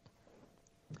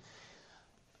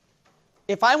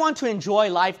 If I want to enjoy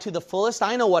life to the fullest,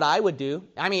 I know what I would do.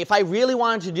 I mean, if I really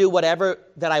wanted to do whatever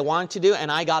that I wanted to do and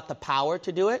I got the power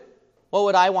to do it, what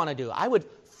would I want to do? I would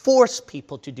force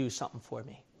people to do something for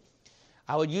me.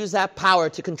 I would use that power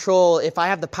to control, if I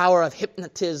have the power of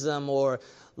hypnotism or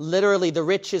literally the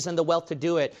riches and the wealth to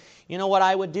do it. You know what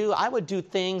I would do? I would do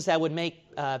things that would make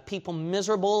people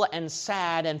miserable and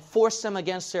sad and force them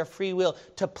against their free will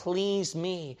to please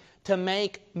me, to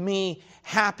make me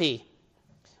happy.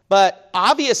 But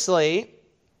obviously,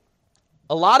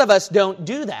 a lot of us don't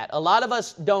do that. A lot of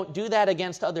us don't do that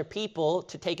against other people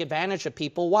to take advantage of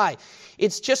people. Why?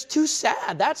 It's just too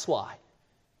sad. That's why.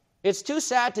 It's too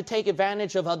sad to take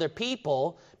advantage of other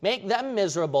people, make them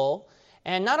miserable,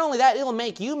 and not only that, it'll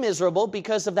make you miserable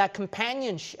because of that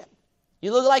companionship.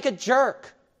 You look like a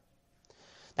jerk.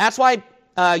 That's why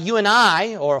you and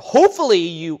I, or hopefully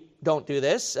you don't do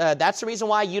this, that's the reason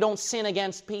why you don't sin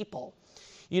against people.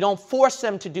 You don't force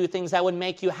them to do things that would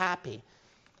make you happy.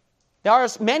 There are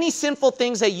many sinful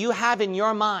things that you have in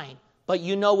your mind, but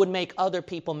you know would make other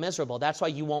people miserable. That's why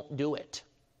you won't do it.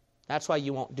 That's why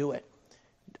you won't do it.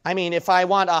 I mean, if I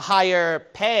want a higher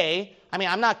pay,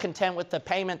 I'm not content with the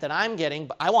payment that I'm getting,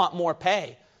 but I want more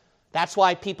pay. That's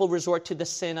why people resort to the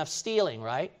sin of stealing,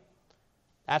 right?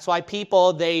 That's why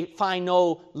people, they find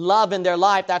no love in their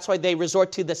life. That's why they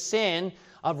resort to the sin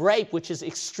of rape, which is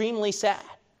extremely sad.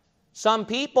 Some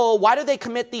people, why do they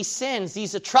commit these sins,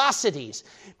 these atrocities?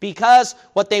 Because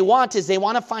what they want is they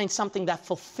want to find something that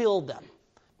fulfills them.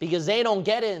 because they don't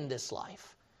get it in this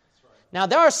life. Now,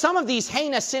 there are some of these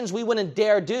heinous sins we wouldn't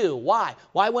dare do. Why?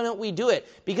 Why wouldn't we do it?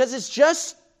 Because it's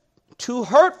just too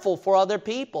hurtful for other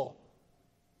people.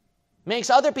 Makes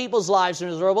other people's lives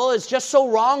miserable. It's just so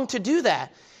wrong to do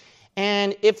that.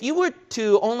 And if you were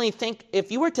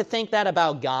to think that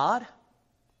about God,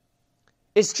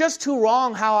 it's just too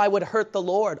wrong how I would hurt the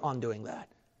Lord on doing that.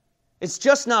 It's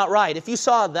just not right. If you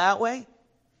saw it that way,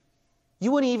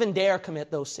 you wouldn't even dare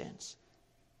commit those sins.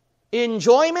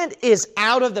 Enjoyment is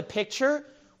out of the picture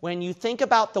when you think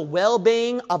about the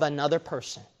well-being of another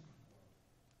person.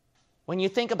 When you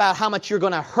think about how much you're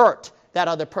going to hurt that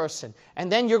other person.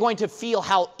 And then you're going to feel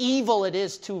how evil it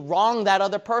is to wrong that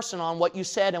other person on what you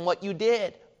said and what you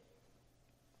did.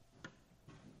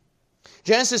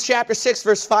 Genesis chapter 6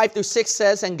 verse 5 through 6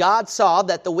 says, "And God saw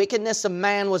that the wickedness of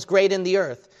man was great in the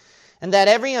earth, and that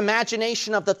every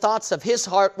imagination of the thoughts of his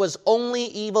heart was only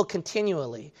evil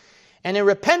continually. And it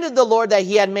repented the Lord that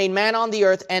he had made man on the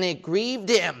earth, and it grieved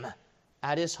him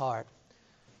at his heart."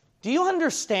 Do you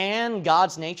understand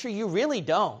God's nature? You really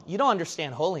don't. You don't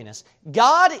understand holiness.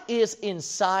 God is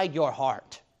inside your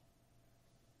heart.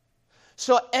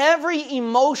 So every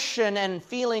emotion and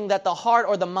feeling that the heart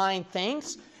or the mind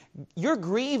thinks, you're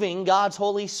grieving God's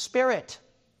Holy Spirit.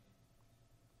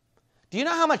 Do you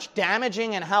know how much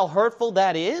damaging and how hurtful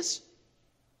that is?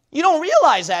 You don't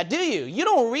realize that, do you? You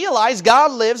don't realize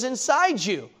God lives inside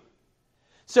you.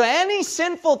 So any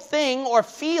sinful thing or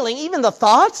feeling, even the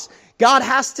thoughts, God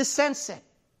has to sense it.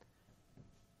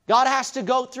 God has to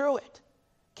go through it.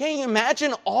 Can you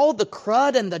imagine all the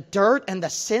crud and the dirt and the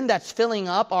sin that's filling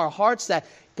up our hearts that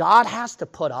God has to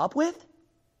put up with?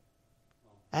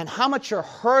 And how much you're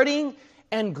hurting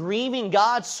and grieving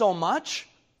God so much?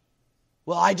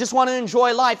 Well, I just want to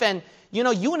enjoy life. And you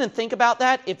know, you wouldn't think about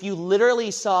that if you literally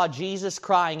saw Jesus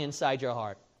crying inside your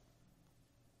heart.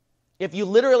 If you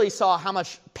literally saw how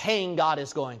much pain God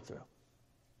is going through.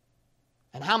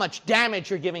 And how much damage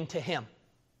you're giving to Him.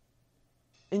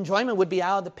 Enjoyment would be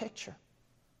out of the picture.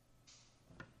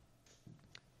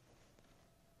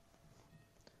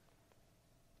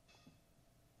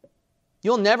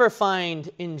 You'll never find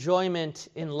enjoyment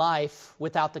in life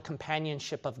without the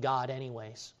companionship of God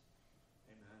anyways.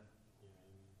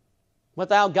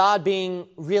 Without God being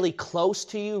really close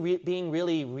to you, being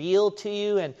really real to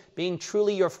you, and being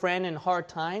truly your friend in hard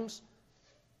times,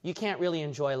 you can't really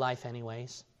enjoy life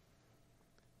anyways.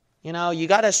 You know, you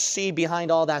got to see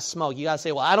behind all that smoke. You got to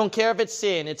say, well, I don't care if it's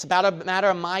sin. It's about a matter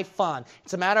of my fun.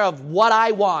 It's a matter of what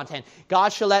I want. And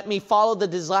God shall let me follow the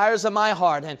desires of my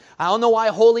heart. And I don't know why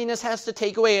holiness has to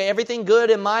take away everything good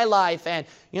in my life. And,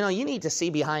 you know, you need to see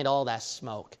behind all that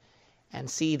smoke and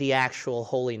see the actual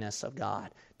holiness of God.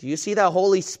 Do you see that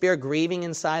Holy Spirit grieving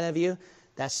inside of you?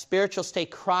 That spiritual state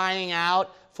crying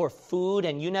out for food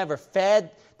and you never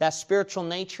fed that spiritual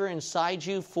nature inside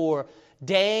you for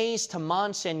days to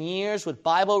months and years with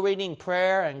Bible reading,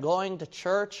 prayer, and going to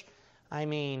church. I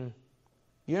mean,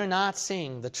 you're not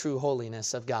seeing the true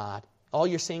holiness of God. All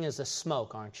you're seeing is the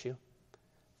smoke, aren't you?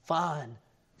 Fun,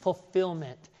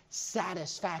 fulfillment,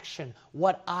 satisfaction,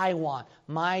 what I want,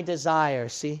 my desire.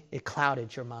 See, it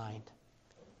clouded your mind.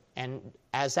 And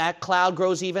as that cloud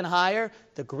grows even higher,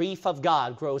 the grief of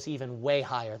God grows even way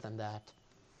higher than that.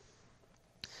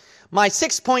 My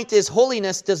sixth point is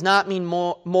holiness does not mean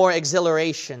more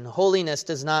exhilaration. Holiness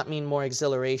does not mean more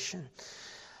exhilaration.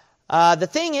 The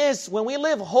thing is, when we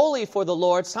live holy for the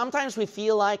Lord, sometimes we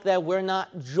feel like that we're not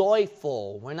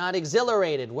joyful, we're not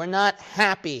exhilarated, we're not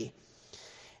happy.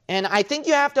 And I think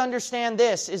you have to understand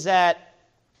this, is that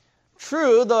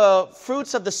true, the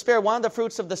fruits of the Spirit, one of the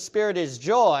fruits of the Spirit is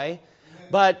joy,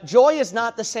 but joy is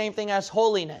not the same thing as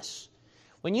holiness.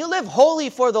 When you live holy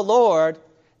for the Lord,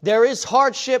 there is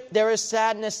hardship, there is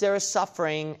sadness, there is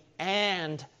suffering,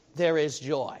 and there is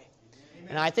joy. Amen.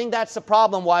 And I think that's the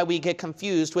problem why we get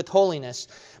confused with holiness.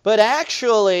 But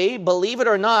actually, believe it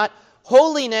or not,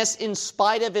 holiness, in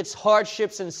spite of its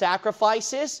hardships and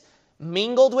sacrifices,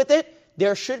 mingled with it,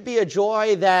 there should be a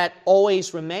joy that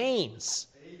always remains.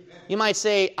 You might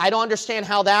say, I don't understand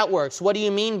how that works. What do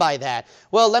you mean by that?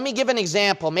 Well, let me give an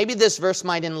example. Maybe this verse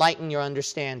might enlighten your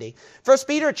understanding. 1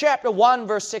 Peter chapter 1,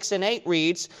 verse 6 and 8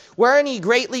 reads, "Wherein ye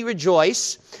greatly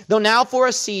rejoice, though now for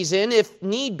a season, if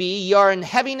need be, ye are in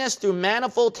heaviness through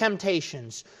manifold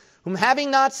temptations, whom having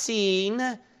not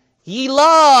seen, ye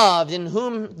loved, in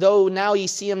whom, though now ye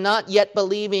see him not, yet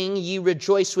believing, ye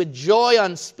rejoice with joy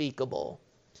unspeakable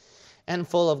and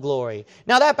full of glory."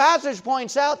 Now that passage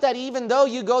points out that even though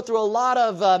you go through a lot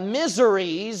of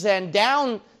miseries and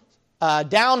down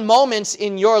moments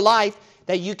in your life,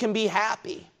 that you can be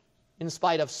happy in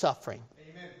spite of suffering.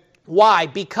 Amen. Why?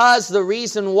 Because the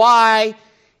reason why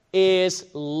is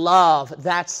love.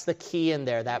 That's the key in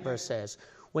there, that verse says.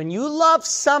 When you love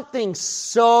something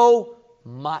so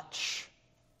much,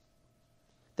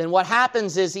 then what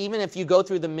happens is even if you go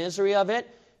through the misery of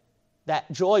it,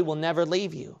 that joy will never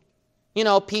leave you. You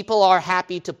know, people are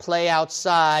happy to play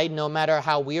outside no matter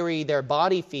how weary their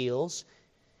body feels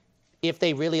if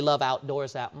they really love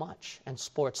outdoors that much and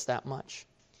sports that much.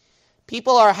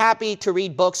 People are happy to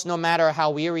read books no matter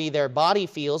how weary their body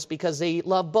feels because they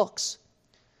love books.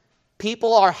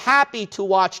 People are happy to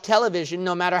watch television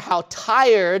no matter how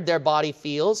tired their body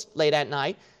feels late at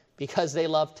night because they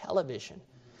love television.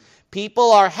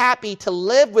 People are happy to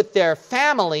live with their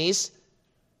families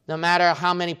no matter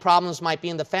how many problems might be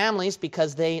in the families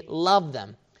because they love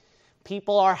them.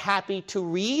 People are happy to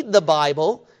read the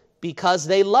Bible because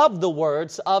they love the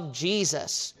words of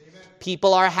Jesus. Amen.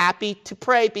 People are happy to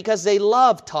pray because they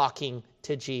love talking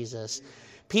to Jesus. Amen.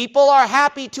 People are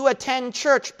happy to attend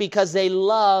church because they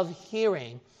love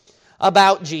hearing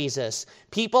about Jesus.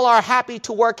 People are happy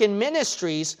to work in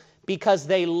ministries because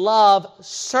they love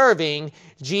serving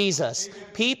Jesus. Amen.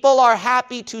 People are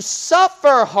happy to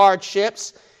suffer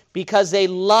hardships because they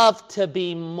love to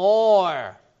be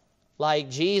more like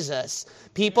Jesus.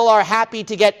 People are happy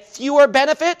to get fewer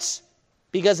benefits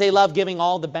because they love giving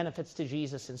all the benefits to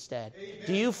Jesus instead. Amen.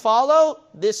 Do you follow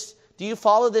this? Do you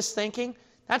follow this thinking?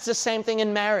 That's the same thing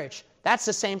in marriage. That's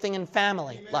the same thing in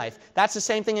family Amen. Life. That's the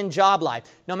same thing in job life.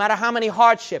 No matter how many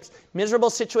hardships, miserable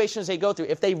situations they go through,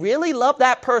 if they really love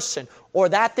that person or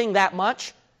that thing that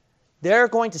much, they're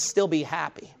going to still be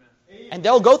happy. And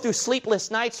they'll go through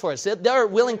sleepless nights for us. They're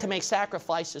willing to make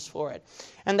sacrifices for it.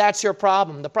 And that's your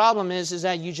problem. The problem is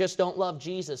that you just don't love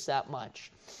Jesus that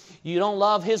much. You don't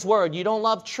love His Word. You don't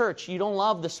love church. You don't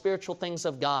love the spiritual things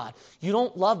of God. You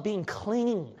don't love being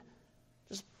clean.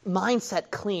 Just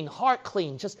mindset clean, heart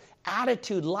clean, just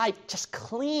attitude, life, just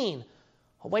clean.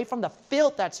 Away from the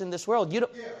filth that's in this world.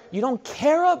 You don't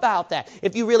care about that.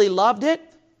 If you really loved it,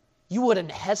 you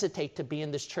wouldn't hesitate to be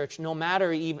in this church, no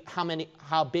matter even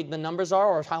how big the numbers are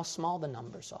or how small the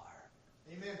numbers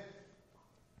are. Amen.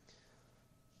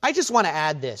 I just want to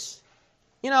add this.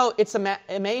 You know, it's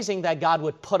amazing that God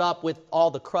would put up with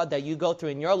all the crud that you go through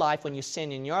in your life when you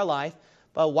sin in your life,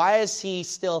 but why is He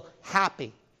still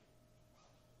happy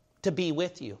to be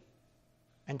with you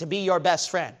and to be your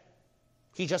best friend?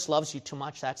 He just loves you too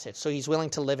much, that's it. So He's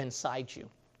willing to live inside you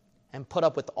and put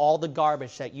up with all the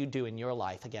garbage that you do in your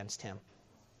life against Him.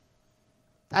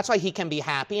 That's why He can be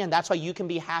happy, and that's why you can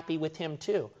be happy with Him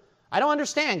too. I don't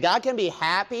understand. God can be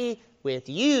happy with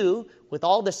you, with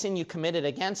all the sin you committed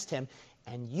against Him,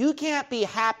 and you can't be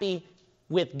happy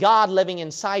with God living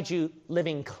inside you,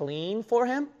 living clean for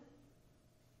Him?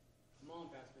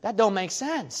 That don't make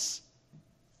sense.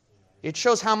 It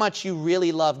shows how much you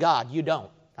really love God. You don't.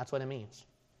 That's what it means.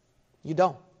 You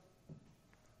don't.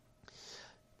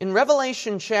 In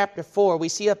Revelation chapter 4, we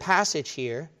see a passage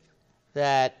here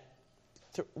that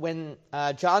when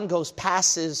John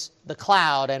passes the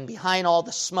cloud and behind all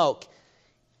the smoke,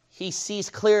 he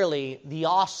sees clearly the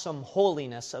awesome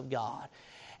holiness of God.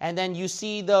 And then you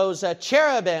see those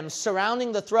cherubim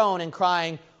surrounding the throne and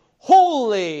crying,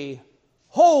 "Holy,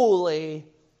 holy,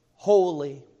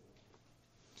 holy."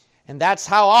 And that's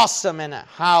how awesome and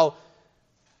how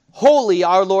holy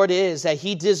our Lord is, that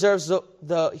He deserves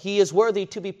He is worthy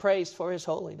to be praised for His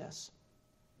holiness.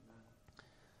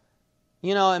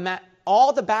 You know,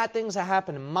 all the bad things that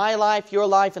happen in my life, your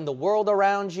life, and the world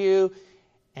around you,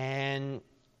 and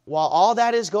while all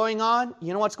that is going on,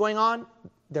 you know what's going on?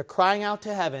 They're crying out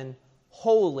to heaven,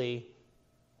 "Holy,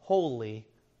 holy,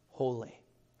 holy."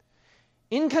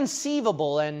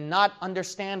 Inconceivable and not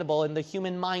understandable in the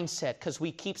human mindset because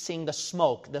we keep seeing the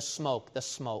smoke, the smoke, the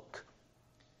smoke.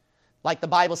 Like the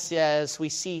Bible says, we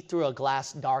see through a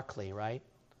glass darkly, right?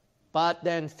 But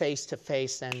then face to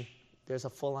face, then there's a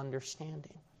full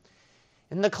understanding.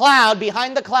 In the cloud,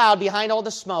 behind all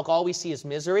the smoke, all we see is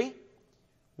misery.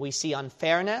 We see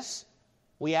unfairness.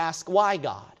 We ask, why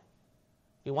God?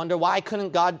 We wonder, why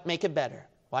couldn't God make it better?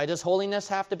 Why does holiness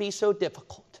have to be so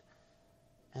difficult?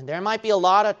 And there might be a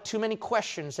lot of too many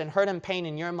questions and hurt and pain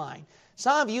in your mind.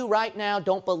 Some of you right now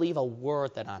don't believe a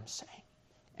word that I'm saying.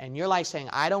 And you're like saying,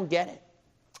 I don't get it.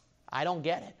 I don't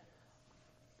get it.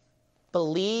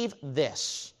 Believe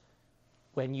this.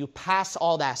 When you pass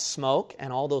all that smoke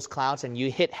and all those clouds and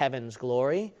you hit heaven's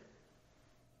glory,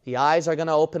 the eyes are going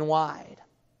to open wide.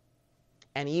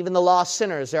 And even the lost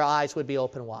sinners, their eyes would be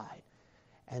open wide.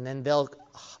 And then they'll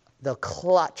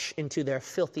clutch into their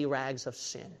filthy rags of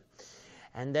sin.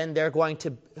 And then they're going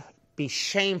to be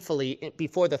shamefully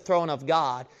before the throne of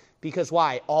God Because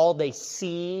why? All they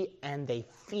see and they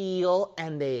feel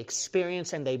and they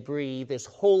experience and they breathe is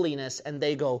holiness, and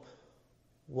they go,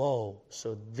 whoa,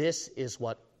 so this is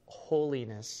what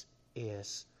holiness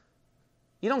is.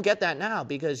 You don't get that now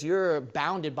because you're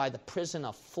bounded by the prison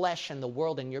of flesh and the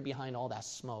world, and you're behind all that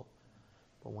smoke.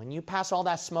 But when you pass all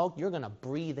that smoke, you're going to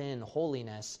breathe in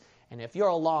holiness. And if you're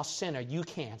a lost sinner, you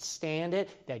can't stand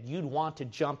it, that you'd want to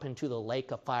jump into the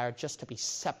lake of fire just to be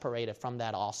separated from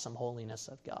that awesome holiness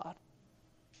of God.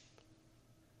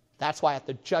 That's why at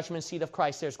the judgment seat of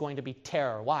Christ there's going to be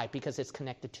terror. Why? Because it's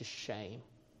connected to shame.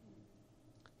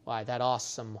 Why? That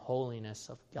awesome holiness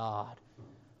of God.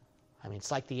 I mean,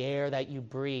 it's like the air that you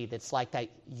breathe. It's like that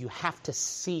you have to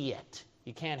see it.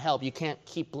 You can't help. You can't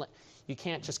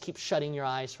just keep shutting your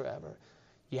eyes forever.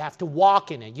 You have to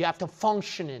walk in it. You have to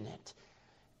function in it.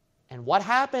 And what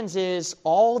happens is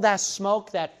all that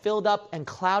smoke that filled up and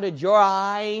clouded your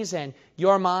eyes and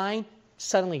your mind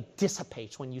suddenly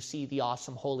dissipates when you see the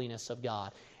awesome holiness of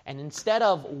God. And instead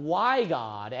of, why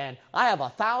God? And I have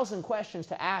 1,000 questions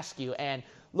to ask you. And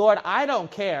Lord, I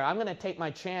don't care. I'm going to take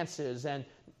my chances. And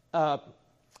I'm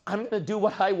going to do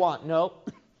what I want. No.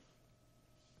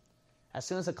 As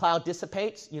soon as the cloud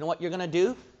dissipates, you know what you're going to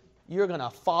do? You're going to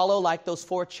follow like those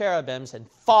 4 cherubims and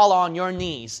fall on your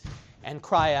knees and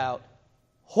cry out,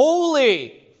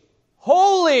 holy,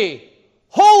 holy,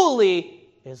 holy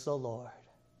is the Lord.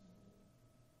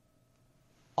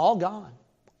 All gone.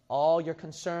 All your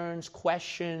concerns,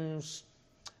 questions,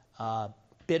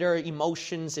 bitter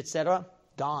emotions, etc.,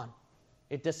 gone.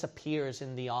 It disappears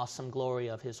in the awesome glory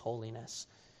of His holiness.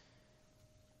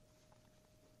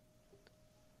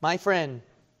 My friend,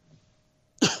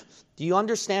 do you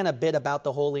understand a bit about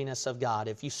the holiness of God?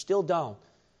 If you still don't,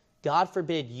 God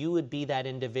forbid you would be that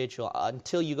individual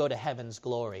until you go to heaven's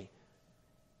glory.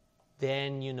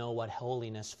 Then you know what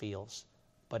holiness feels.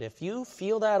 But if you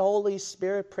feel that Holy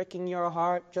Spirit pricking your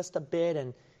heart just a bit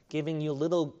and giving you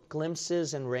little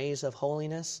glimpses and rays of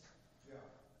holiness,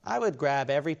 I would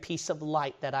grab every piece of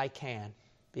light that I can,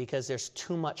 because there's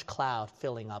too much cloud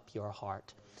filling up your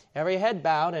heart. Every head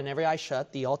bowed and every eye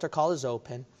shut. The altar call is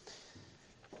open.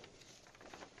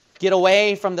 Get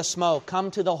away from the smoke.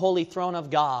 Come to the holy throne of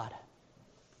God.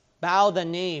 Bow the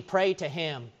knee. Pray to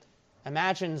Him.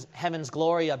 Imagine heaven's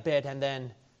glory a bit, and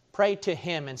then pray to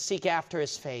Him and seek after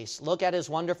His face. Look at His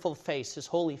wonderful face, His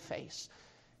holy face.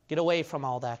 Get away from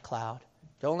all that cloud.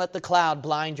 Don't let the cloud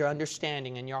blind your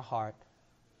understanding and your heart.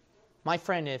 My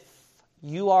friend, if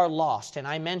you are lost, and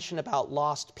I mentioned about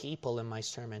lost people in my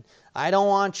sermon, I don't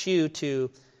want you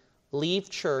to leave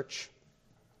church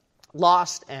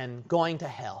lost and going to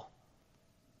hell.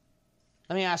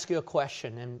 Let me ask you a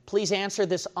question, and please answer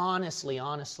this honestly.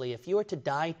 If you were to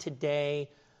die today,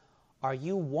 are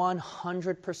you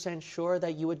 100% sure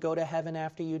that you would go to heaven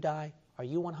after you die? Are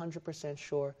you 100%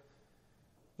 sure?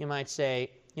 You might say,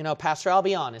 Pastor, I'll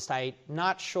be honest. I'm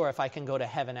not sure if I can go to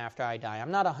heaven after I die.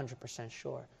 I'm not 100%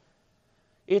 sure.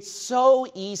 It's so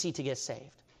easy to get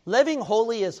saved. Living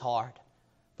holy is hard.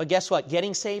 But guess what?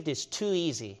 Getting saved is too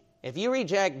easy. If you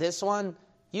reject this one,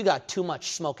 you got too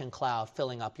much smoke and cloud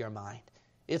filling up your mind.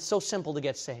 It's so simple to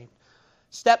get saved.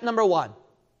 Step number 1.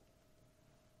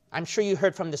 I'm sure you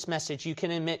heard from this message, you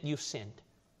can admit you've sinned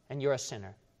and you're a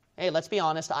sinner. Hey, let's be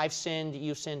honest. I've sinned,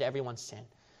 you've sinned, everyone's sinned.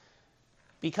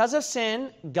 Because of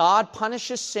sin, God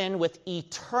punishes sin with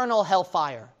eternal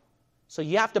hellfire. So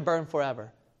you have to burn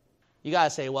forever. You got to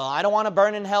say, well, I don't want to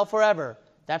burn in hell forever.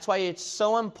 That's why it's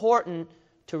so important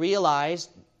to realize,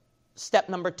 step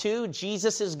number 2,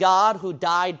 Jesus is God who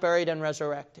died, buried, and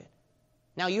resurrected.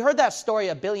 Now, you heard that story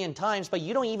 1 billion times, but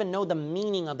you don't even know the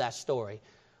meaning of that story,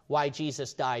 why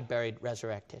Jesus died, buried,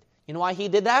 resurrected. You know why He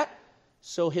did that?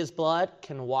 So His blood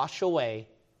can wash away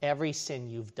every sin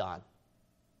you've done.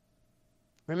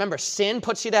 Remember, sin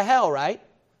puts you to hell, right?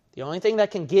 The only thing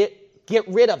that can get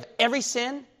rid of every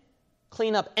sin,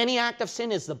 clean up any act of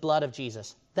sin, is the blood of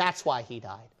Jesus. That's why He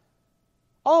died.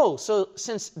 Oh, so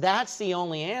since that's the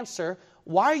only answer,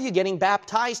 why are you getting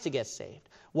baptized to get saved?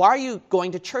 Why are you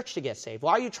going to church to get saved?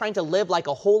 Why are you trying to live like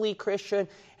a holy Christian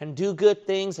and do good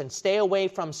things and stay away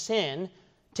from sin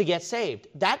to get saved?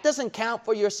 That doesn't count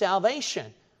for your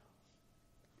salvation.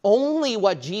 Only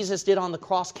what Jesus did on the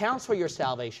cross counts for your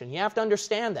salvation. You have to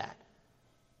understand that.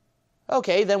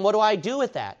 Okay, then what do I do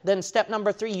with that? Then step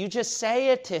number 3, you just say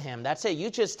it to Him. That's it. You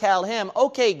just tell Him,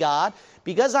 okay, God,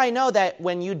 because I know that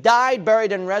when you died,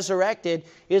 buried, and resurrected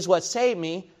is what saved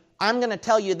me, I'm going to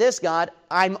tell you this, God,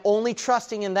 I'm only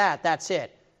trusting in that. That's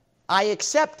it. I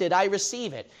accept it. I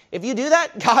receive it. If you do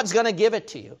that, God's going to give it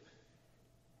to you.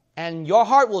 And your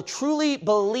heart will truly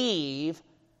believe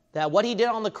that what He did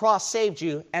on the cross saved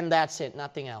you, and that's it,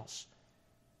 nothing else.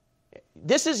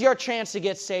 This is your chance to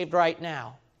get saved right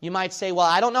now. You might say, well,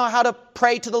 I don't know how to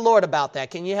pray to the Lord about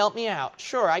that. Can you help me out?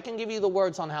 Sure, I can give you the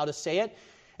words on how to say it,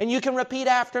 and you can repeat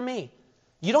after me.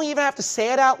 You don't even have to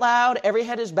say it out loud. Every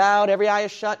head is bowed, every eye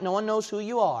is shut. No one knows who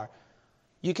you are.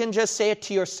 You can just say it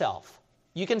to yourself.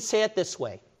 You can say it this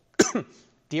way.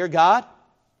 Dear God,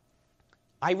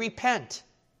 I repent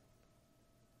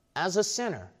as a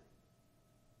sinner.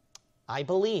 I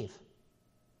believe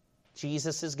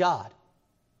Jesus is God,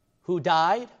 who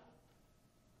died,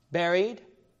 buried,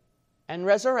 and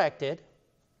resurrected,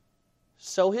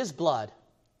 so his blood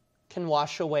can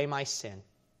wash away my sin.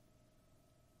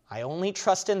 I only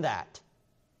trust in that.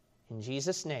 In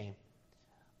Jesus' name,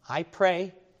 I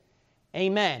pray.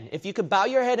 Amen. If you could bow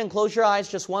your head and close your eyes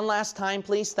just one last time,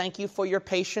 please. Thank you for your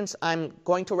patience. I'm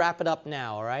going to wrap it up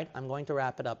now, all right? I'm going to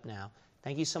wrap it up now.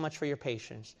 Thank you so much for your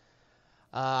patience.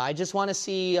 I just want to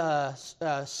see a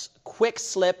quick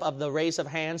slip of the raise of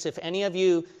hands. If any of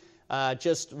you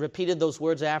just repeated those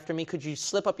words after me, could you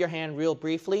slip up your hand real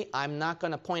briefly? I'm not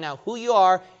going to point out who you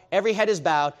are. Every head is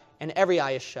bowed and every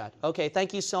eye is shut. Okay,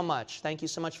 thank you so much. Thank you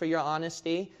so much for your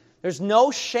honesty. There's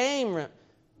no shame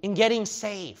in getting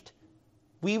saved.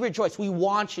 We rejoice. We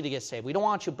want you to get saved. We don't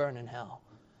want you to burn in hell.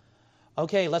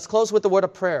 Okay, let's close with the word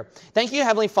of prayer. Thank you,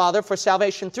 Heavenly Father, for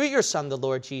salvation through your Son, the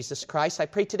Lord Jesus Christ. I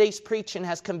pray today's preaching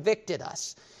has convicted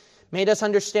us, made us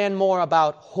understand more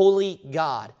about holy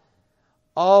God.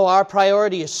 Oh, our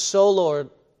priority is so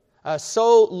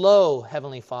low,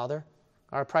 Heavenly Father.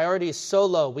 Our priority is so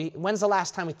low. When's the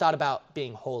last time we thought about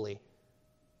being holy?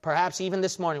 Perhaps even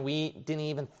this morning we didn't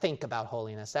even think about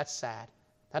holiness. That's sad.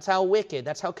 That's how wicked,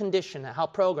 that's how conditioned, how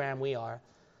programmed we are.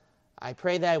 I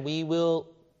pray that we will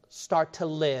start to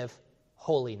live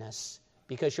holiness,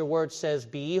 because your word says,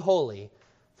 be ye holy,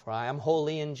 for I am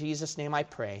holy. In Jesus' name I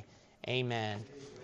pray. Amen.